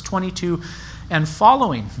 18, verses 22 and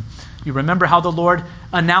following? You remember how the Lord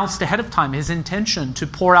announced ahead of time his intention to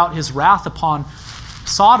pour out his wrath upon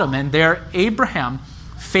Sodom, and there Abraham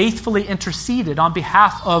faithfully interceded on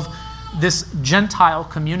behalf of this Gentile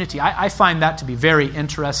community. I find that to be very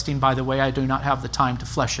interesting, by the way. I do not have the time to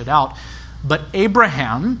flesh it out. But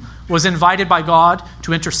Abraham was invited by God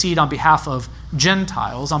to intercede on behalf of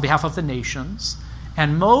Gentiles, on behalf of the nations.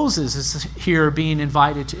 And Moses is here being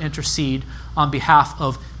invited to intercede on behalf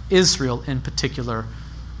of Israel in particular.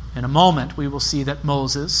 In a moment, we will see that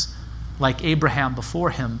Moses, like Abraham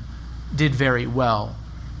before him, did very well.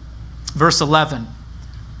 Verse 11.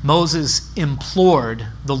 Moses implored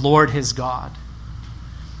the Lord his God.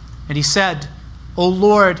 And he said, O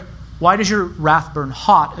Lord, why does your wrath burn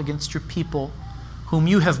hot against your people, whom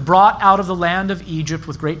you have brought out of the land of Egypt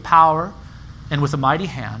with great power and with a mighty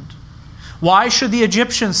hand? Why should the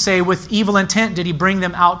Egyptians say, with evil intent did he bring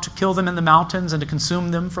them out to kill them in the mountains and to consume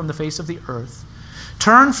them from the face of the earth?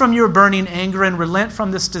 Turn from your burning anger and relent from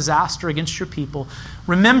this disaster against your people.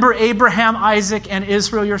 Remember Abraham, Isaac, and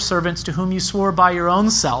Israel, your servants, to whom you swore by your own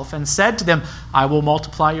self, and said to them, I will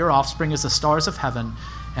multiply your offspring as the stars of heaven,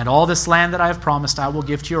 and all this land that I have promised I will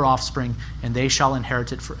give to your offspring, and they shall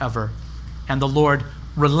inherit it forever. And the Lord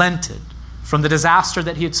relented from the disaster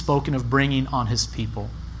that he had spoken of bringing on his people.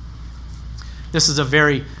 This is a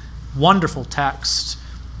very wonderful text.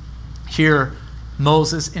 Here,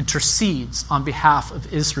 Moses intercedes on behalf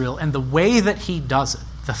of Israel, and the way that he does it,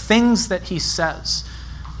 the things that he says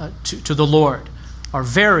to the Lord, are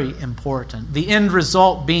very important. The end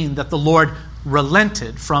result being that the Lord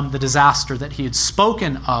relented from the disaster that he had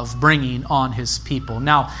spoken of bringing on his people.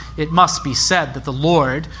 Now, it must be said that the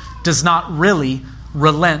Lord does not really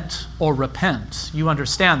relent or repent. You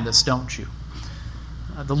understand this, don't you?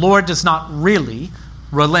 The Lord does not really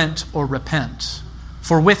relent or repent.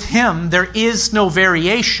 For with him there is no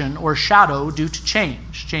variation or shadow due to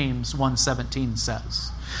change, James 1:17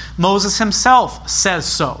 says. Moses himself says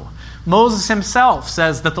so. Moses himself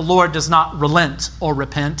says that the Lord does not relent or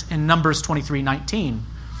repent in Numbers 23:19.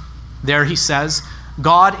 There he says,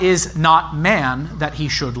 God is not man that he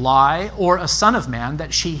should lie, or a son of man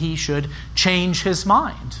that he should change his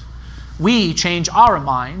mind. We change our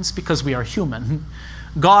minds because we are human.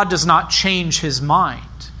 God does not change his mind.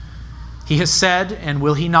 He has said, and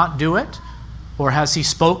will he not do it? Or has he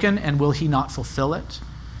spoken, and will he not fulfill it?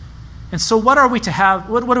 And so what are we to have?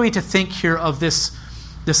 What are we to think here of this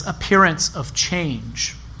appearance of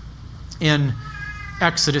change in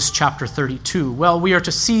Exodus chapter 32? Well, we are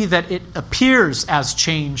to see that it appears as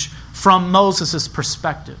change from Moses'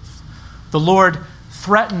 perspective. The Lord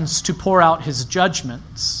threatens to pour out his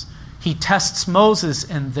judgments. He tests Moses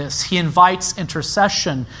in this. He invites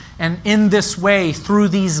intercession. And in this way, through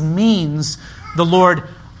these means, the Lord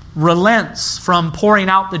relents from pouring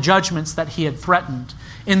out the judgments that he had threatened.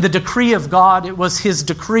 In the decree of God, it was his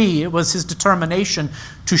decree, it was his determination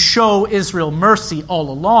to show Israel mercy all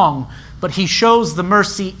along. But he shows the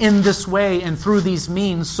mercy in this way and through these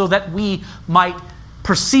means so that we might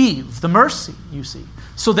perceive the mercy, you see,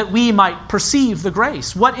 so that we might perceive the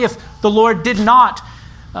grace. What if the Lord did not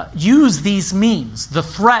use these means, the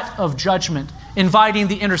threat of judgment, inviting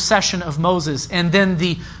the intercession of Moses, and then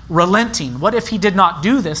the relenting? What if he did not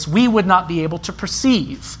do this? We would not be able to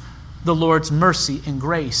perceive the Lord's mercy and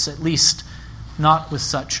grace, at least not with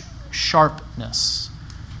such sharpness.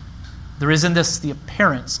 There is in this the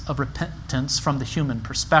appearance of repentance from the human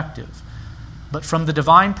perspective. But from the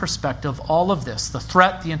divine perspective, all of this, the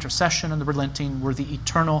threat, the intercession, and the relenting, were the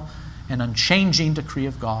eternal and unchanging decree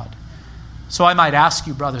of God. So I might ask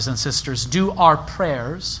you, brothers and sisters, do our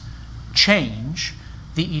prayers change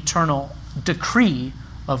the eternal decree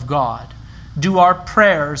of God? Do our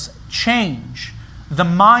prayers change the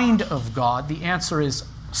mind of God? The answer is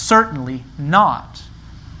certainly not.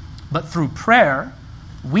 But through prayer,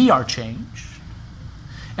 we are changed.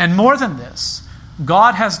 And more than this,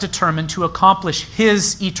 God has determined to accomplish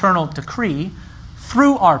his eternal decree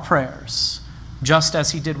through our prayers, just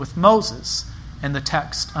as he did with Moses in the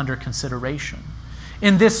text under consideration.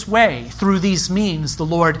 In this way, through these means, the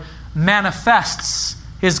Lord manifests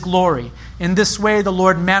his glory. In this way, the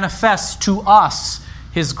Lord manifests to us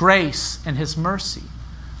his grace and his mercy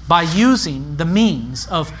by using the means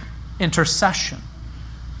of intercession.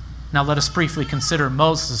 Now let us briefly consider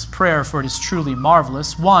Moses' prayer, for it is truly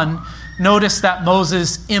marvelous. 1, notice that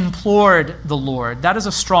Moses implored the Lord. That is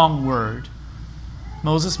a strong word.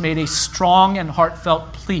 Moses made a strong and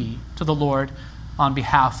heartfelt plea to the Lord on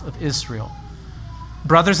behalf of Israel.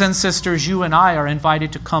 Brothers and sisters, you and I are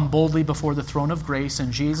invited to come boldly before the throne of grace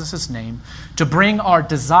in Jesus' name, to bring our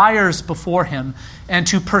desires before him, and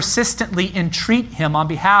to persistently entreat him on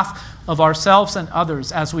behalf of ourselves and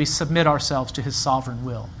others as we submit ourselves to his sovereign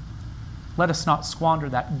will. Let us not squander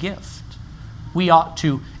that gift. We ought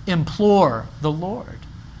to implore the Lord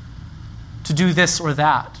to do this or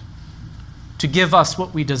that, to give us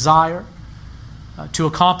what we desire, to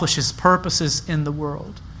accomplish his purposes in the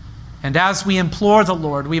world. And as we implore the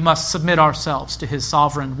Lord, we must submit ourselves to his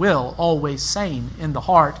sovereign will, always saying in the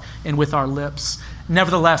heart and with our lips,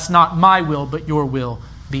 nevertheless, not my will, but your will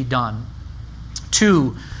be done.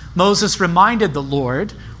 2, Moses reminded the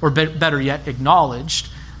Lord, or better yet, acknowledged,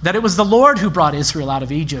 that it was the Lord who brought Israel out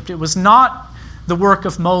of Egypt. It was not the work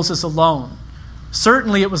of Moses alone.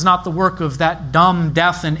 Certainly it was not the work of that dumb,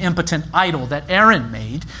 deaf, and impotent idol that Aaron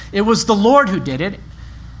made. It was the Lord who did it.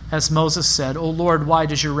 As Moses said, O Lord, why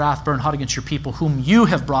does your wrath burn hot against your people, whom you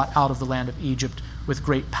have brought out of the land of Egypt with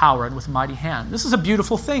great power and with mighty hand? This is a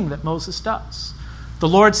beautiful thing that Moses does. The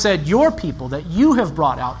Lord said, your people that you have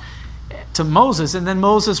brought out, to Moses, and then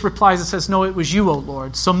Moses replies and says, no, it was you, O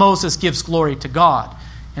Lord. So Moses gives glory to God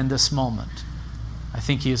in this moment. I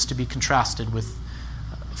think he is to be contrasted with,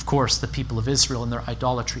 of course, the people of Israel and their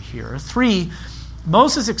idolatry here. 3,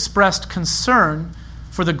 Moses expressed concern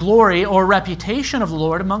for the glory or reputation of the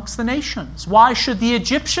Lord amongst the nations. Why should the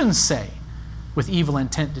Egyptians say, with evil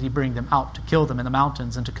intent did he bring them out to kill them in the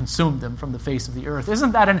mountains and to consume them from the face of the earth?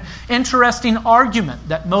 Isn't that an interesting argument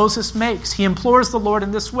that Moses makes? He implores the Lord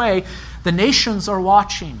in this way. The nations are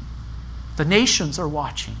watching. The nations are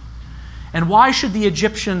watching. And why should the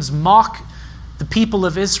Egyptians mock the people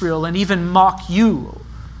of Israel and even mock you,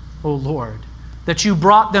 O Lord, that you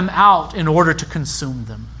brought them out in order to consume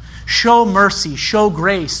them? Show mercy, show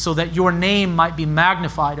grace, so that your name might be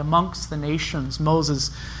magnified amongst the nations.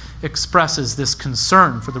 Moses expresses this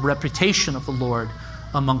concern for the reputation of the Lord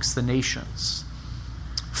amongst the nations.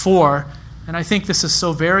 4, and I think this is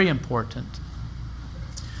so very important,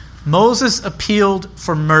 Moses appealed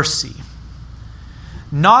for mercy,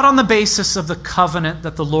 not on the basis of the covenant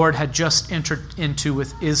that the Lord had just entered into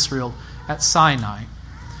with Israel at Sinai,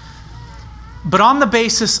 but on the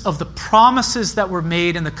basis of the promises that were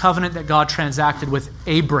made in the covenant that God transacted with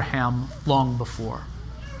Abraham long before.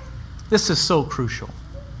 This is so crucial.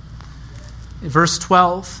 In verse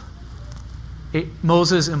 12,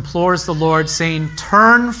 Moses implores the Lord, saying,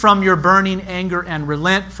 "Turn from your burning anger and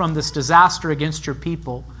relent from this disaster against your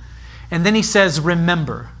people." And then he says,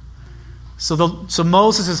 "Remember." So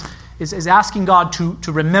Moses is asking God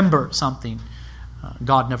to remember something.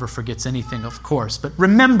 God never forgets anything, of course. But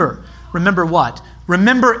remember. Remember what?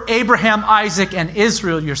 Remember Abraham, Isaac, and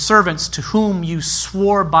Israel, your servants, to whom you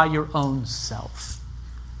swore by your own self,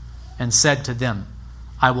 and said to them,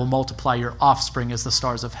 "I will multiply your offspring as the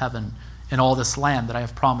stars of heaven, and all this land that I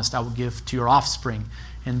have promised I will give to your offspring,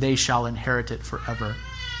 and they shall inherit it forever."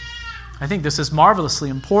 I think this is marvelously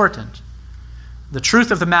important. The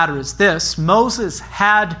truth of the matter is this: Moses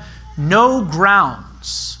had no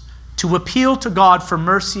grounds to appeal to God for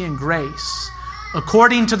mercy and grace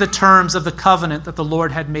according to the terms of the covenant that the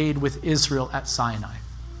Lord had made with Israel at Sinai.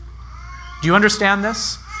 Do you understand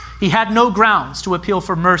this? He had no grounds to appeal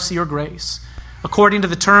for mercy or grace according to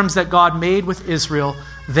the terms that God made with Israel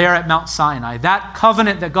there at Mount Sinai. That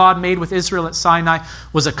covenant that God made with Israel at Sinai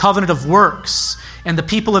was a covenant of works, and the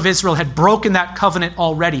people of Israel had broken that covenant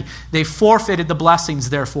already. They forfeited the blessings,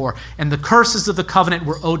 therefore, and the curses of the covenant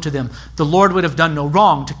were owed to them. The Lord would have done no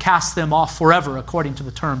wrong to cast them off forever according to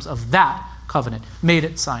the terms of that covenant made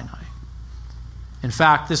at Sinai. In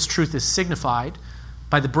fact, this truth is signified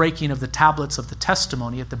by the breaking of the tablets of the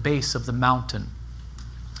testimony at the base of the mountain.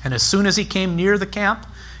 And as soon as he came near the camp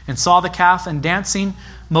and saw the calf and dancing,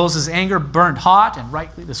 Moses' anger burned hot, and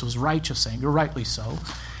rightly, this was righteous anger, rightly so.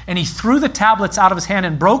 And he threw the tablets out of his hand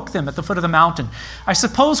and broke them at the foot of the mountain. I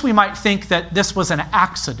suppose we might think that this was an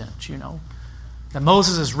accident, that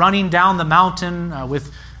Moses is running down the mountain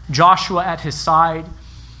with Joshua at his side.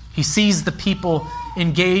 He sees the people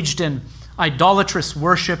engaged in idolatrous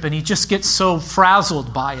worship, and he just gets so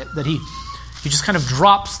frazzled by it that he just kind of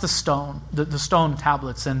drops the stone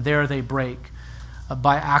tablets, and there they break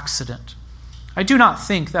by accident. I do not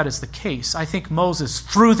think that is the case. I think Moses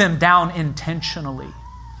threw them down intentionally.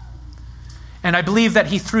 And I believe that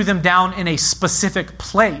he threw them down in a specific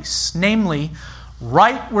place, namely,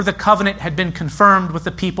 right where the covenant had been confirmed with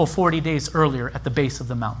the people 40 days earlier at the base of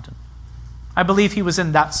the mountain. I believe he was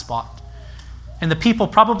in that spot. And the people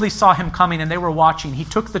probably saw him coming, and they were watching. He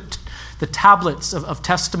took the tablets of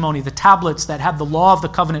testimony, the tablets that had the law of the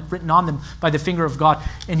covenant written on them by the finger of God,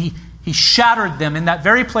 and he shattered them in that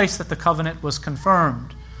very place that the covenant was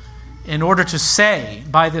confirmed, in order to say,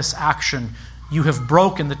 by this action, you have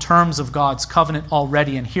broken the terms of God's covenant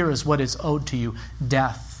already, and here is what is owed to you,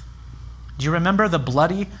 death. Do you remember the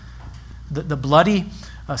bloody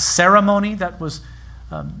ceremony that was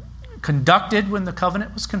conducted when the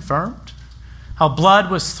covenant was confirmed? How blood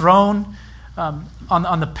was thrown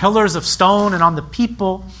on the pillars of stone and on the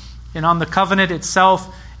people and on the covenant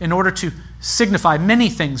itself in order to signify many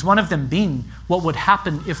things, one of them being what would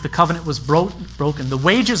happen if the covenant was broken. The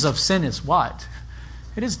wages of sin is what?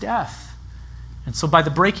 It is death. And so by the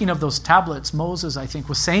breaking of those tablets, Moses, I think,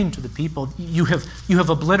 was saying to the people, you have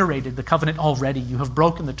obliterated the covenant already. You have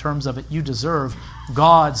broken the terms of it. You deserve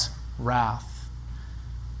God's wrath.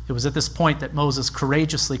 It was at this point that Moses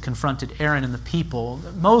courageously confronted Aaron and the people.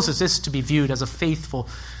 Moses is to be viewed as a faithful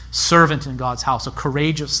servant in God's house, a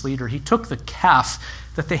courageous leader. He took the calf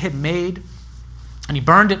that they had made, and he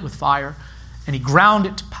burned it with fire, and he ground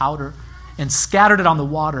it to powder, and scattered it on the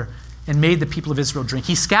water, and made the people of Israel drink.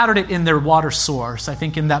 He scattered it in their water source, I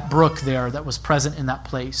think in that brook there that was present in that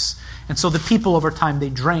place. And so the people over time, they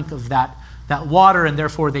drank of that water, and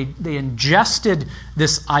therefore they ingested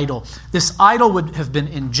this idol. This idol would have been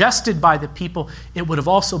ingested by the people. It would have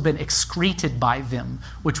also been excreted by them,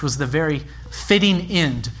 which was the very fitting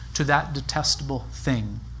end to that detestable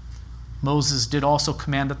thing. Moses did also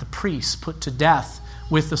command that the priests put to death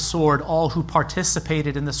with the sword all who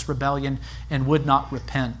participated in this rebellion and would not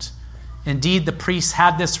repent. Indeed, the priests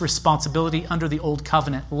had this responsibility under the Old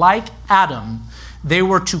Covenant. Like Adam, they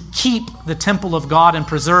were to keep the temple of God and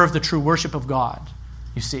preserve the true worship of God,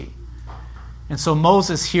 you see. And so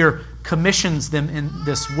Moses here commissions them in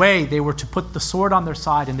this way. They were to put the sword on their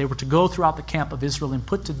side, and they were to go throughout the camp of Israel and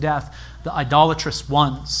put to death the idolatrous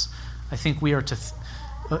ones. I think we are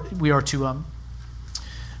to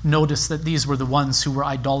notice that these were the ones who were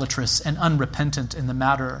idolatrous and unrepentant in the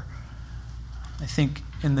matter. I think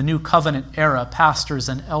in the New Covenant era, pastors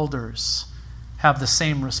and elders have the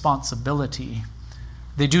same responsibility.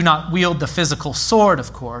 They do not wield the physical sword,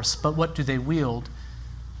 of course, but what do they wield?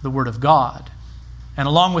 The Word of God. And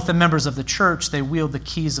along with the members of the church, they wield the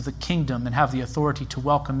keys of the kingdom and have the authority to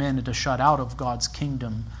welcome in and to shut out of God's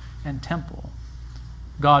kingdom and temple.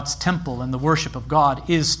 God's temple and the worship of God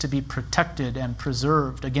is to be protected and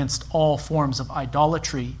preserved against all forms of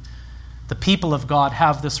idolatry. The people of God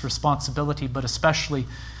have this responsibility, but especially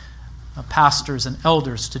pastors and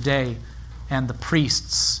elders today and the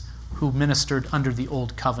priests who ministered under the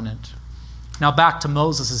Old Covenant. Now back to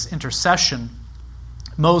Moses' intercession.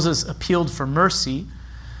 Moses appealed for mercy,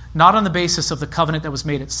 not on the basis of the covenant that was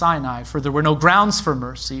made at Sinai, for there were no grounds for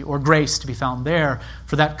mercy or grace to be found there,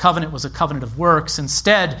 for that covenant was a covenant of works.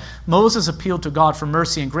 Instead, Moses appealed to God for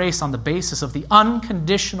mercy and grace on the basis of the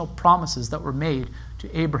unconditional promises that were made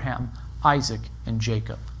to Abraham, Isaac, and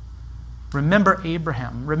Jacob. Remember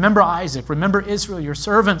Abraham, remember Isaac, remember Israel, your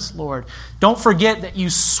servants, Lord. Don't forget that you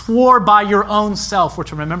swore by your own self. We're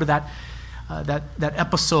to remember that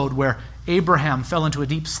episode where Abraham fell into a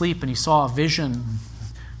deep sleep and he saw a vision.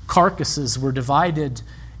 Carcasses were divided,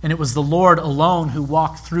 and it was the Lord alone who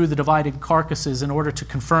walked through the divided carcasses in order to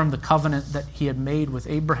confirm the covenant that he had made with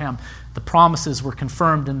Abraham. The promises were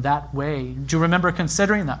confirmed in that way. Do you remember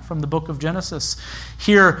considering that from the book of Genesis?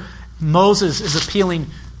 Here, Moses is appealing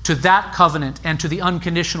to that covenant and to the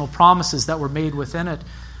unconditional promises that were made within it,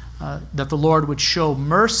 that the Lord would show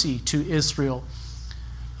mercy to Israel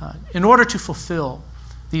in order to fulfill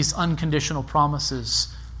these unconditional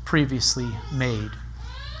promises previously made.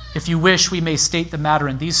 If you wish, we may state the matter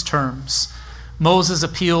in these terms. Moses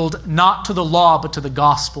appealed not to the law, but to the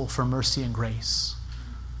gospel for mercy and grace.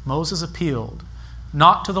 Moses appealed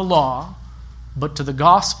not to the law, but to the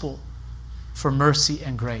gospel for mercy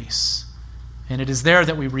and grace. And it is there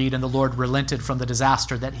that we read, and the Lord relented from the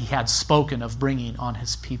disaster that he had spoken of bringing on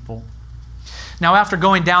his people. Now, after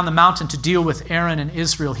going down the mountain to deal with Aaron and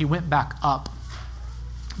Israel, he went back up.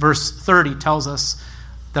 Verse 30 tells us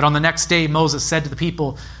that on the next day Moses said to the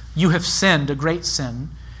people, "You have sinned a great sin,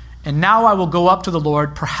 and now I will go up to the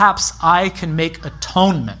Lord. Perhaps I can make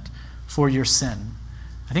atonement for your sin."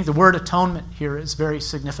 I think the word atonement here is very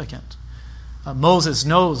significant. Moses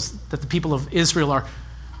knows that the people of Israel are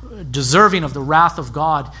deserving of the wrath of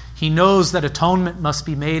God. He knows that atonement must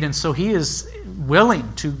be made, and so he is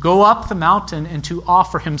willing to go up the mountain and to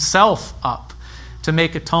offer himself up to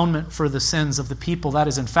make atonement for the sins of the people. That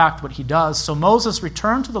is in fact what he does. So Moses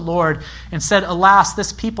returned to the Lord and said, "Alas,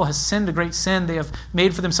 this people has sinned a great sin. They have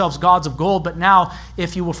made for themselves gods of gold. But now,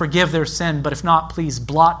 if you will forgive their sin, but if not, please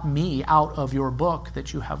blot me out of your book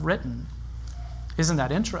that you have written." Isn't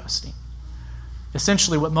that interesting?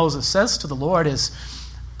 Essentially what Moses says to the Lord is,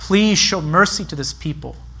 please show mercy to this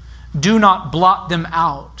people. Do not blot them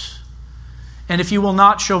out. And if you will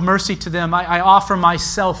not show mercy to them, I offer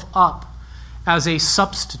myself up as a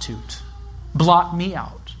substitute. Blot me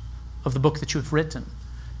out of the book that you have written.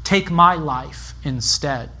 Take my life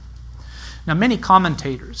instead. Now, many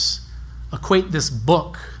commentators equate this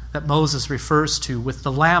book that Moses refers to with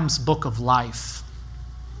the Lamb's book of life,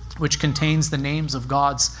 which contains the names of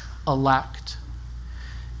God's elect.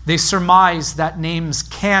 They surmise that names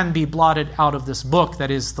can be blotted out of this book, that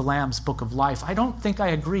is, the Lamb's book of life. I don't think I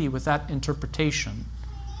agree with that interpretation.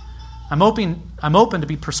 I'm open to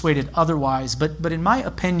be persuaded otherwise, but in my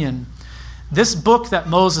opinion, this book that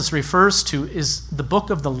Moses refers to is the book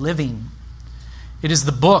of the living. It is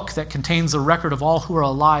the book that contains a record of all who are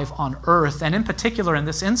alive on earth, and in particular, in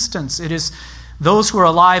this instance, it is those who are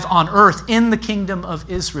alive on earth in the kingdom of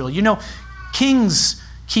Israel. You know, kings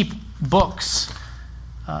keep books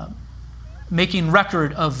making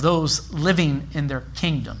record of those living in their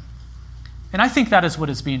kingdom. And I think that is what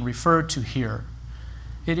is being referred to here.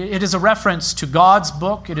 It is a reference to God's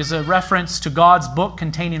book. It is a reference to God's book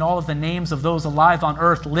containing all of the names of those alive on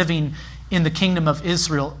earth living in the kingdom of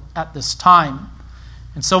Israel at this time.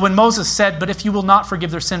 And so when Moses said, "But if you will not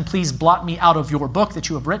forgive their sin, please blot me out of your book that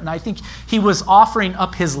you have written," I think he was offering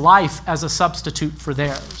up his life as a substitute for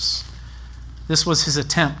theirs. This was his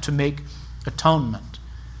attempt to make atonement.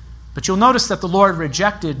 But you'll notice that the Lord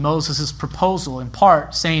rejected Moses' proposal in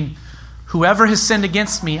part, saying, "Whoever has sinned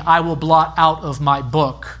against me, I will blot out of my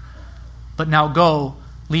book. But now go,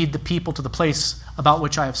 lead the people to the place about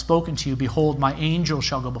which I have spoken to you. Behold, my angel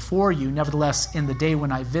shall go before you. Nevertheless, in the day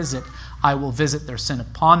when I visit, I will visit their sin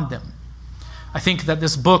upon them." I think that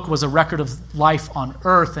this book was a record of life on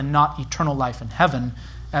earth and not eternal life in heaven,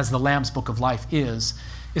 as the Lamb's book of life is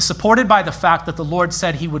supported by the fact that the Lord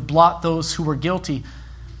said he would blot those who were guilty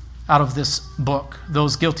out of this book,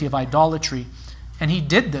 those guilty of idolatry. And he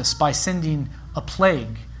did this by sending a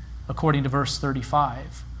plague, according to verse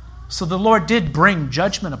 35. So the Lord did bring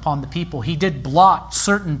judgment upon the people. He did blot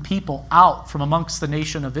certain people out from amongst the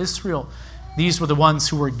nation of Israel. These were the ones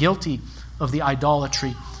who were guilty of the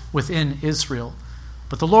idolatry within Israel.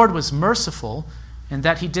 But the Lord was merciful in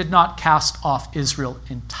that he did not cast off Israel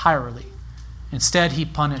entirely. Instead, he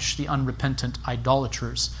punished the unrepentant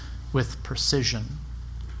idolaters with precision.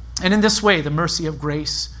 And in this way, the mercy and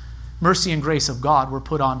grace of God were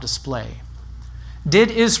put on display.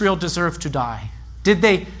 Did Israel deserve to die? Did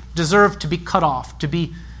they deserve to be cut off, to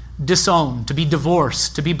be disowned, to be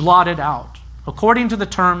divorced, to be blotted out? According to the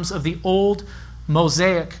terms of the old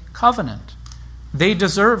Mosaic covenant, they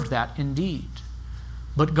deserved that indeed.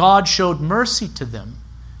 But God showed mercy to them.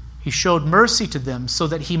 He showed mercy to them so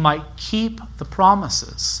that he might keep the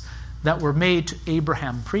promises that were made to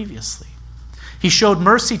Abraham previously. He showed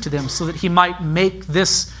mercy to them so that he might make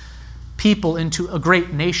this people into a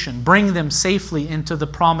great nation, bring them safely into the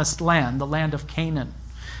promised land, the land of Canaan,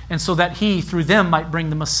 and so that he, through them, might bring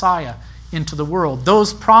the Messiah into the world.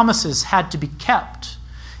 Those promises had to be kept.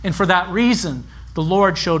 And for that reason, the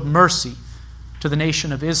Lord showed mercy to the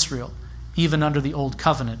nation of Israel, even under the old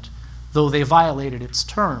covenant, though they violated its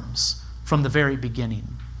terms from the very beginning.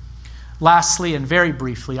 Lastly, and very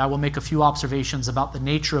briefly, I will make a few observations about the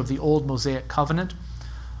nature of the old Mosaic covenant.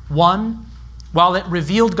 One, while it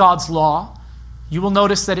revealed God's law, you will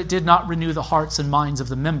notice that it did not renew the hearts and minds of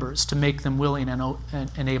the members to make them willing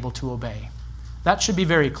and able to obey. That should be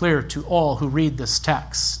very clear to all who read this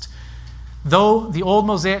text. Though the old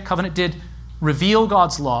Mosaic covenant did reveal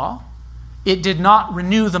God's law, it did not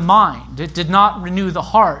renew the mind. It did not renew the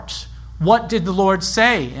heart. What did the Lord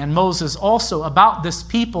say, and Moses also, about this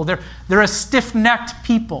people? They're a stiff-necked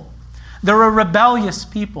people. They're a rebellious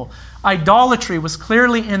people. Idolatry was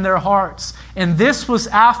clearly in their hearts. And this was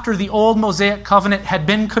after the old Mosaic covenant had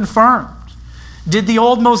been confirmed. Did the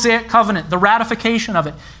old Mosaic covenant, the ratification of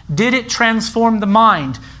it, did it transform the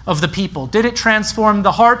mind of the people? Did it transform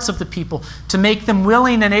the hearts of the people to make them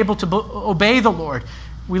willing and able to obey the Lord?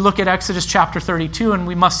 We look at Exodus chapter 32 and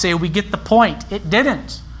we must say we get the point. It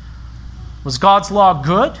didn't. Was God's law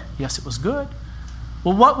good? Yes, it was good.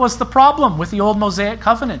 Well, what was the problem with the old Mosaic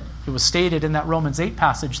covenant? It was stated in that Romans 8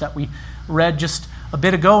 passage that we read just a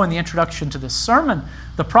bit ago in the introduction to this sermon.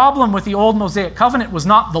 The problem with the old Mosaic covenant was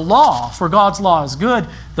not the law, for God's law is good.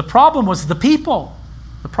 The problem was the people.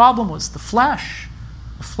 The problem was the flesh.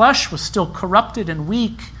 The flesh was still corrupted and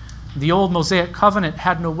weak. The old Mosaic covenant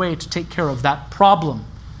had no way to take care of that problem.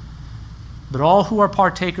 But all who are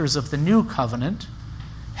partakers of the new covenant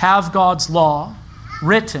have God's law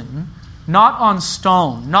written, not on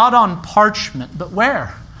stone, not on parchment, but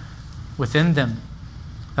where? Within them.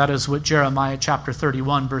 That is what Jeremiah chapter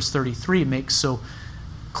 31, verse 33 makes so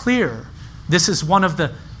clear. This is one of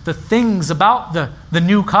the things about the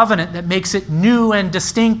new covenant that makes it new and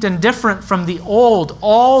distinct and different from the old.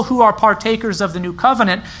 All who are partakers of the new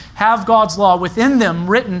covenant have God's law within them,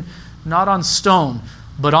 written not on stone,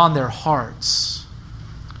 but on their hearts.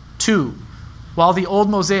 2, while the old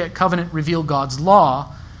Mosaic covenant revealed God's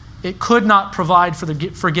law, it could not provide for the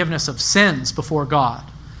forgiveness of sins before God.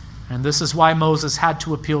 And this is why Moses had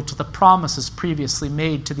to appeal to the promises previously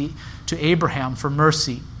made to Abraham for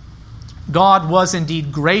mercy. God was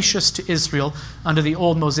indeed gracious to Israel under the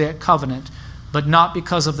old Mosaic covenant, but not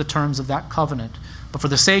because of the terms of that covenant, but for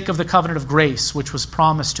the sake of the covenant of grace, which was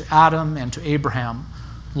promised to Adam and to Abraham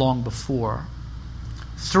long before.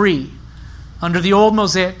 3, under the old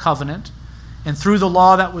Mosaic covenant, and through the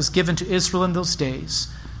law that was given to Israel in those days,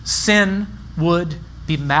 sin would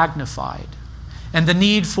be magnified, and the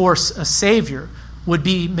need for a Savior would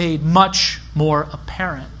be made much more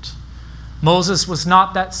apparent. Moses was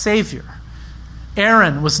not that Savior.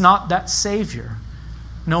 Aaron was not that Savior.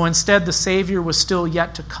 No, instead the Savior was still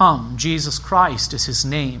yet to come. Jesus Christ is his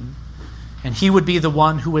name. And he would be the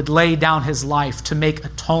one who would lay down his life to make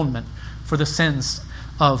atonement for the sins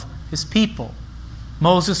of his people.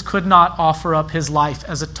 Moses could not offer up his life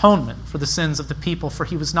as atonement for the sins of the people, for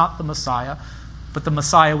he was not the Messiah, but the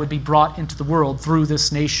Messiah would be brought into the world through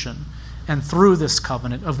this nation and through this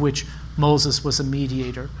covenant of which Moses was a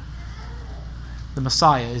mediator. The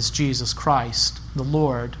Messiah is Jesus Christ, the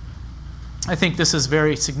Lord. I think this is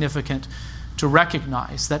very significant to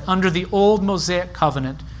recognize that under the old Mosaic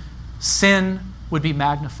covenant, sin would be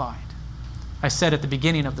magnified. I said at the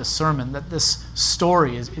beginning of this sermon that this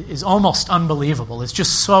story is almost unbelievable. It's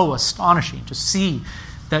just so astonishing to see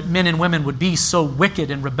that men and women would be so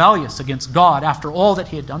wicked and rebellious against God after all that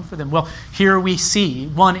he had done for them. Well, here we see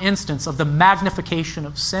one instance of the magnification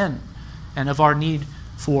of sin and of our need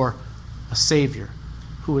for a Savior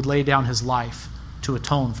who would lay down his life to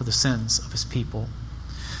atone for the sins of his people.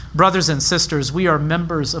 Brothers and sisters, we are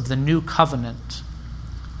members of the new covenant,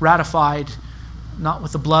 ratified not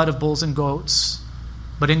with the blood of bulls and goats,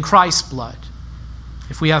 but in Christ's blood,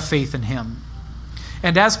 if we have faith in him.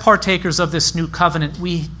 And as partakers of this new covenant,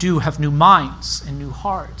 we do have new minds and new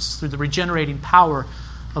hearts through the regenerating power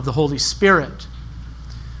of the Holy Spirit.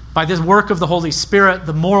 By this work of the Holy Spirit,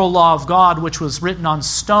 the moral law of God, which was written on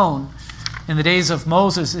stone in the days of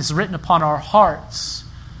Moses, is written upon our hearts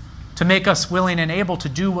to make us willing and able to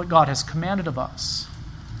do what God has commanded of us.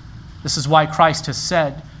 This is why Christ has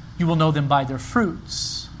said, "You will know them by their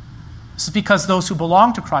fruits." This is because those who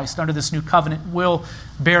belong to Christ under this new covenant will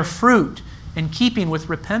bear fruit in keeping with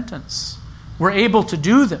repentance. We're able to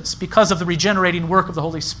do this because of the regenerating work of the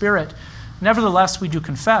Holy Spirit. Nevertheless, we do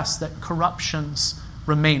confess that corruptions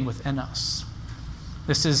remain within us.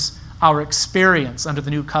 This is our experience under the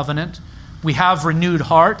new covenant. We have renewed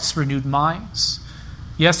hearts, renewed minds.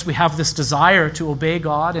 Yes, we have this desire to obey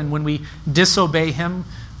God, and when we disobey Him,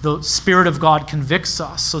 the Spirit of God convicts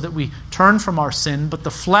us so that we turn from our sin, but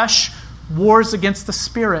the flesh wars against the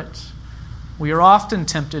Spirit. We are often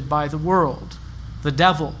tempted by the world, the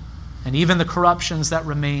devil, and even the corruptions that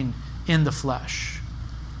remain in the flesh.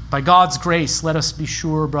 By God's grace, let us be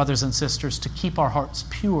sure, brothers and sisters, to keep our hearts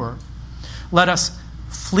pure. Let us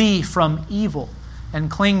flee from evil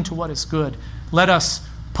and cling to what is good. Let us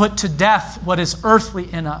put to death what is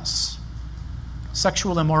earthly in us: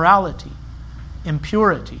 sexual immorality,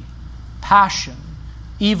 impurity, passion,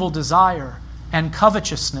 evil desire, and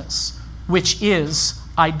covetousness, which is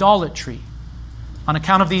idolatry. On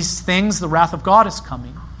account of these things, the wrath of God is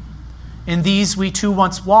coming. In these we too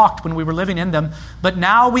once walked when we were living in them, but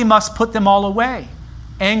now we must put them all away: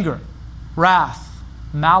 anger, wrath,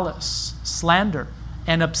 malice, slander,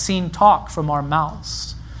 and obscene talk from our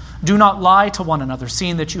mouths. Do not lie to one another,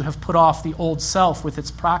 seeing that you have put off the old self with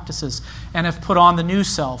its practices, and have put on the new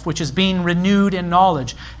self, which is being renewed in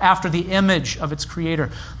knowledge after the image of its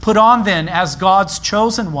Creator. Put on then, as God's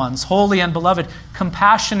chosen ones, holy and beloved,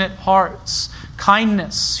 compassionate hearts,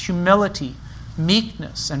 kindness, humility,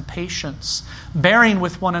 meekness, and patience, bearing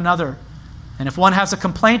with one another. And if one has a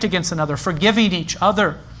complaint against another, forgiving each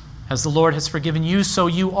other. As the Lord has forgiven you, so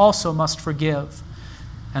you also must forgive.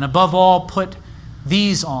 And above all, put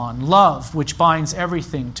these on: love, which binds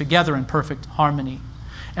everything together in perfect harmony.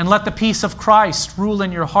 And let the peace of Christ rule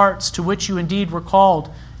in your hearts, to which you indeed were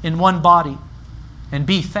called in one body. And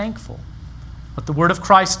be thankful. Let the word of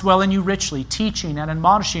Christ dwell in you richly, teaching and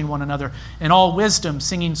admonishing one another in all wisdom,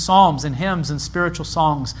 singing psalms and hymns and spiritual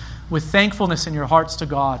songs, with thankfulness in your hearts to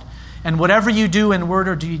God. And whatever you do in word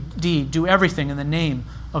or deed, do everything in the name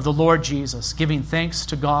of the Lord Jesus, giving thanks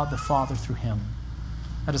to God the Father through Him.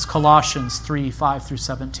 That is Colossians 3, 5 through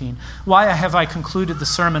 17. Why have I concluded the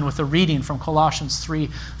sermon with a reading from Colossians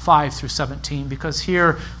 3, 5 through 17? Because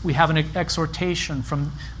here we have an exhortation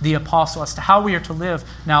from the apostle as to how we are to live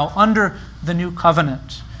now under the new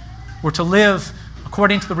covenant. We're to live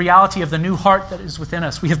according to the reality of the new heart that is within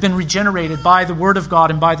us. We have been regenerated by the Word of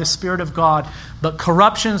God and by the Spirit of God, but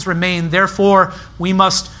corruptions remain. Therefore, we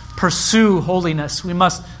must pursue holiness. We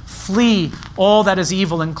must flee all that is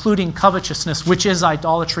evil, including covetousness, which is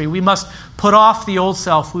idolatry. We must put off the old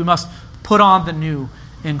self. We must put on the new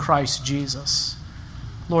in Christ Jesus.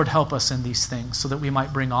 Lord, help us in these things so that we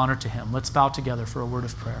might bring honor to Him. Let's bow together for a word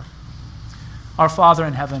of prayer. Our Father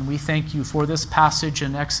in heaven, we thank you for this passage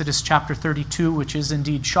in Exodus chapter 32, which is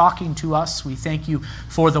indeed shocking to us. We thank you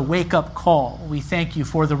for the wake-up call. We thank you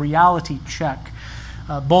for the reality check,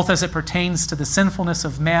 both as it pertains to the sinfulness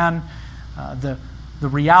of man, the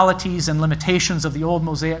realities and limitations of the old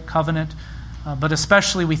Mosaic covenant, but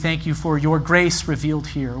especially we thank you for your grace revealed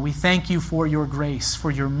here. We thank you for your grace, for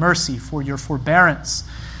your mercy, for your forbearance.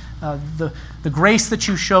 The grace that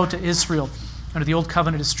you show to Israel under the old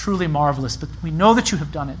covenant is truly marvelous, but we know that you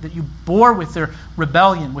have done it, that you bore with their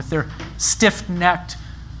rebellion, with their stiff-necked,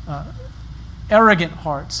 arrogant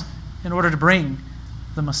hearts in order to bring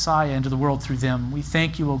the Messiah into the world through them. We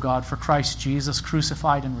thank you, O God, for Christ Jesus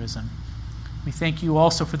crucified and risen. We thank you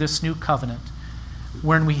also for this new covenant,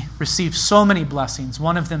 wherein we receive so many blessings,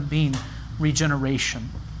 one of them being regeneration.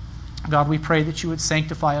 God, we pray that you would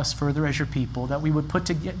sanctify us further as your people, that we would put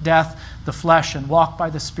to death the flesh and walk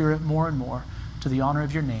by the Spirit more and more to the honor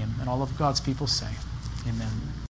of your name. And all of God's people say, amen.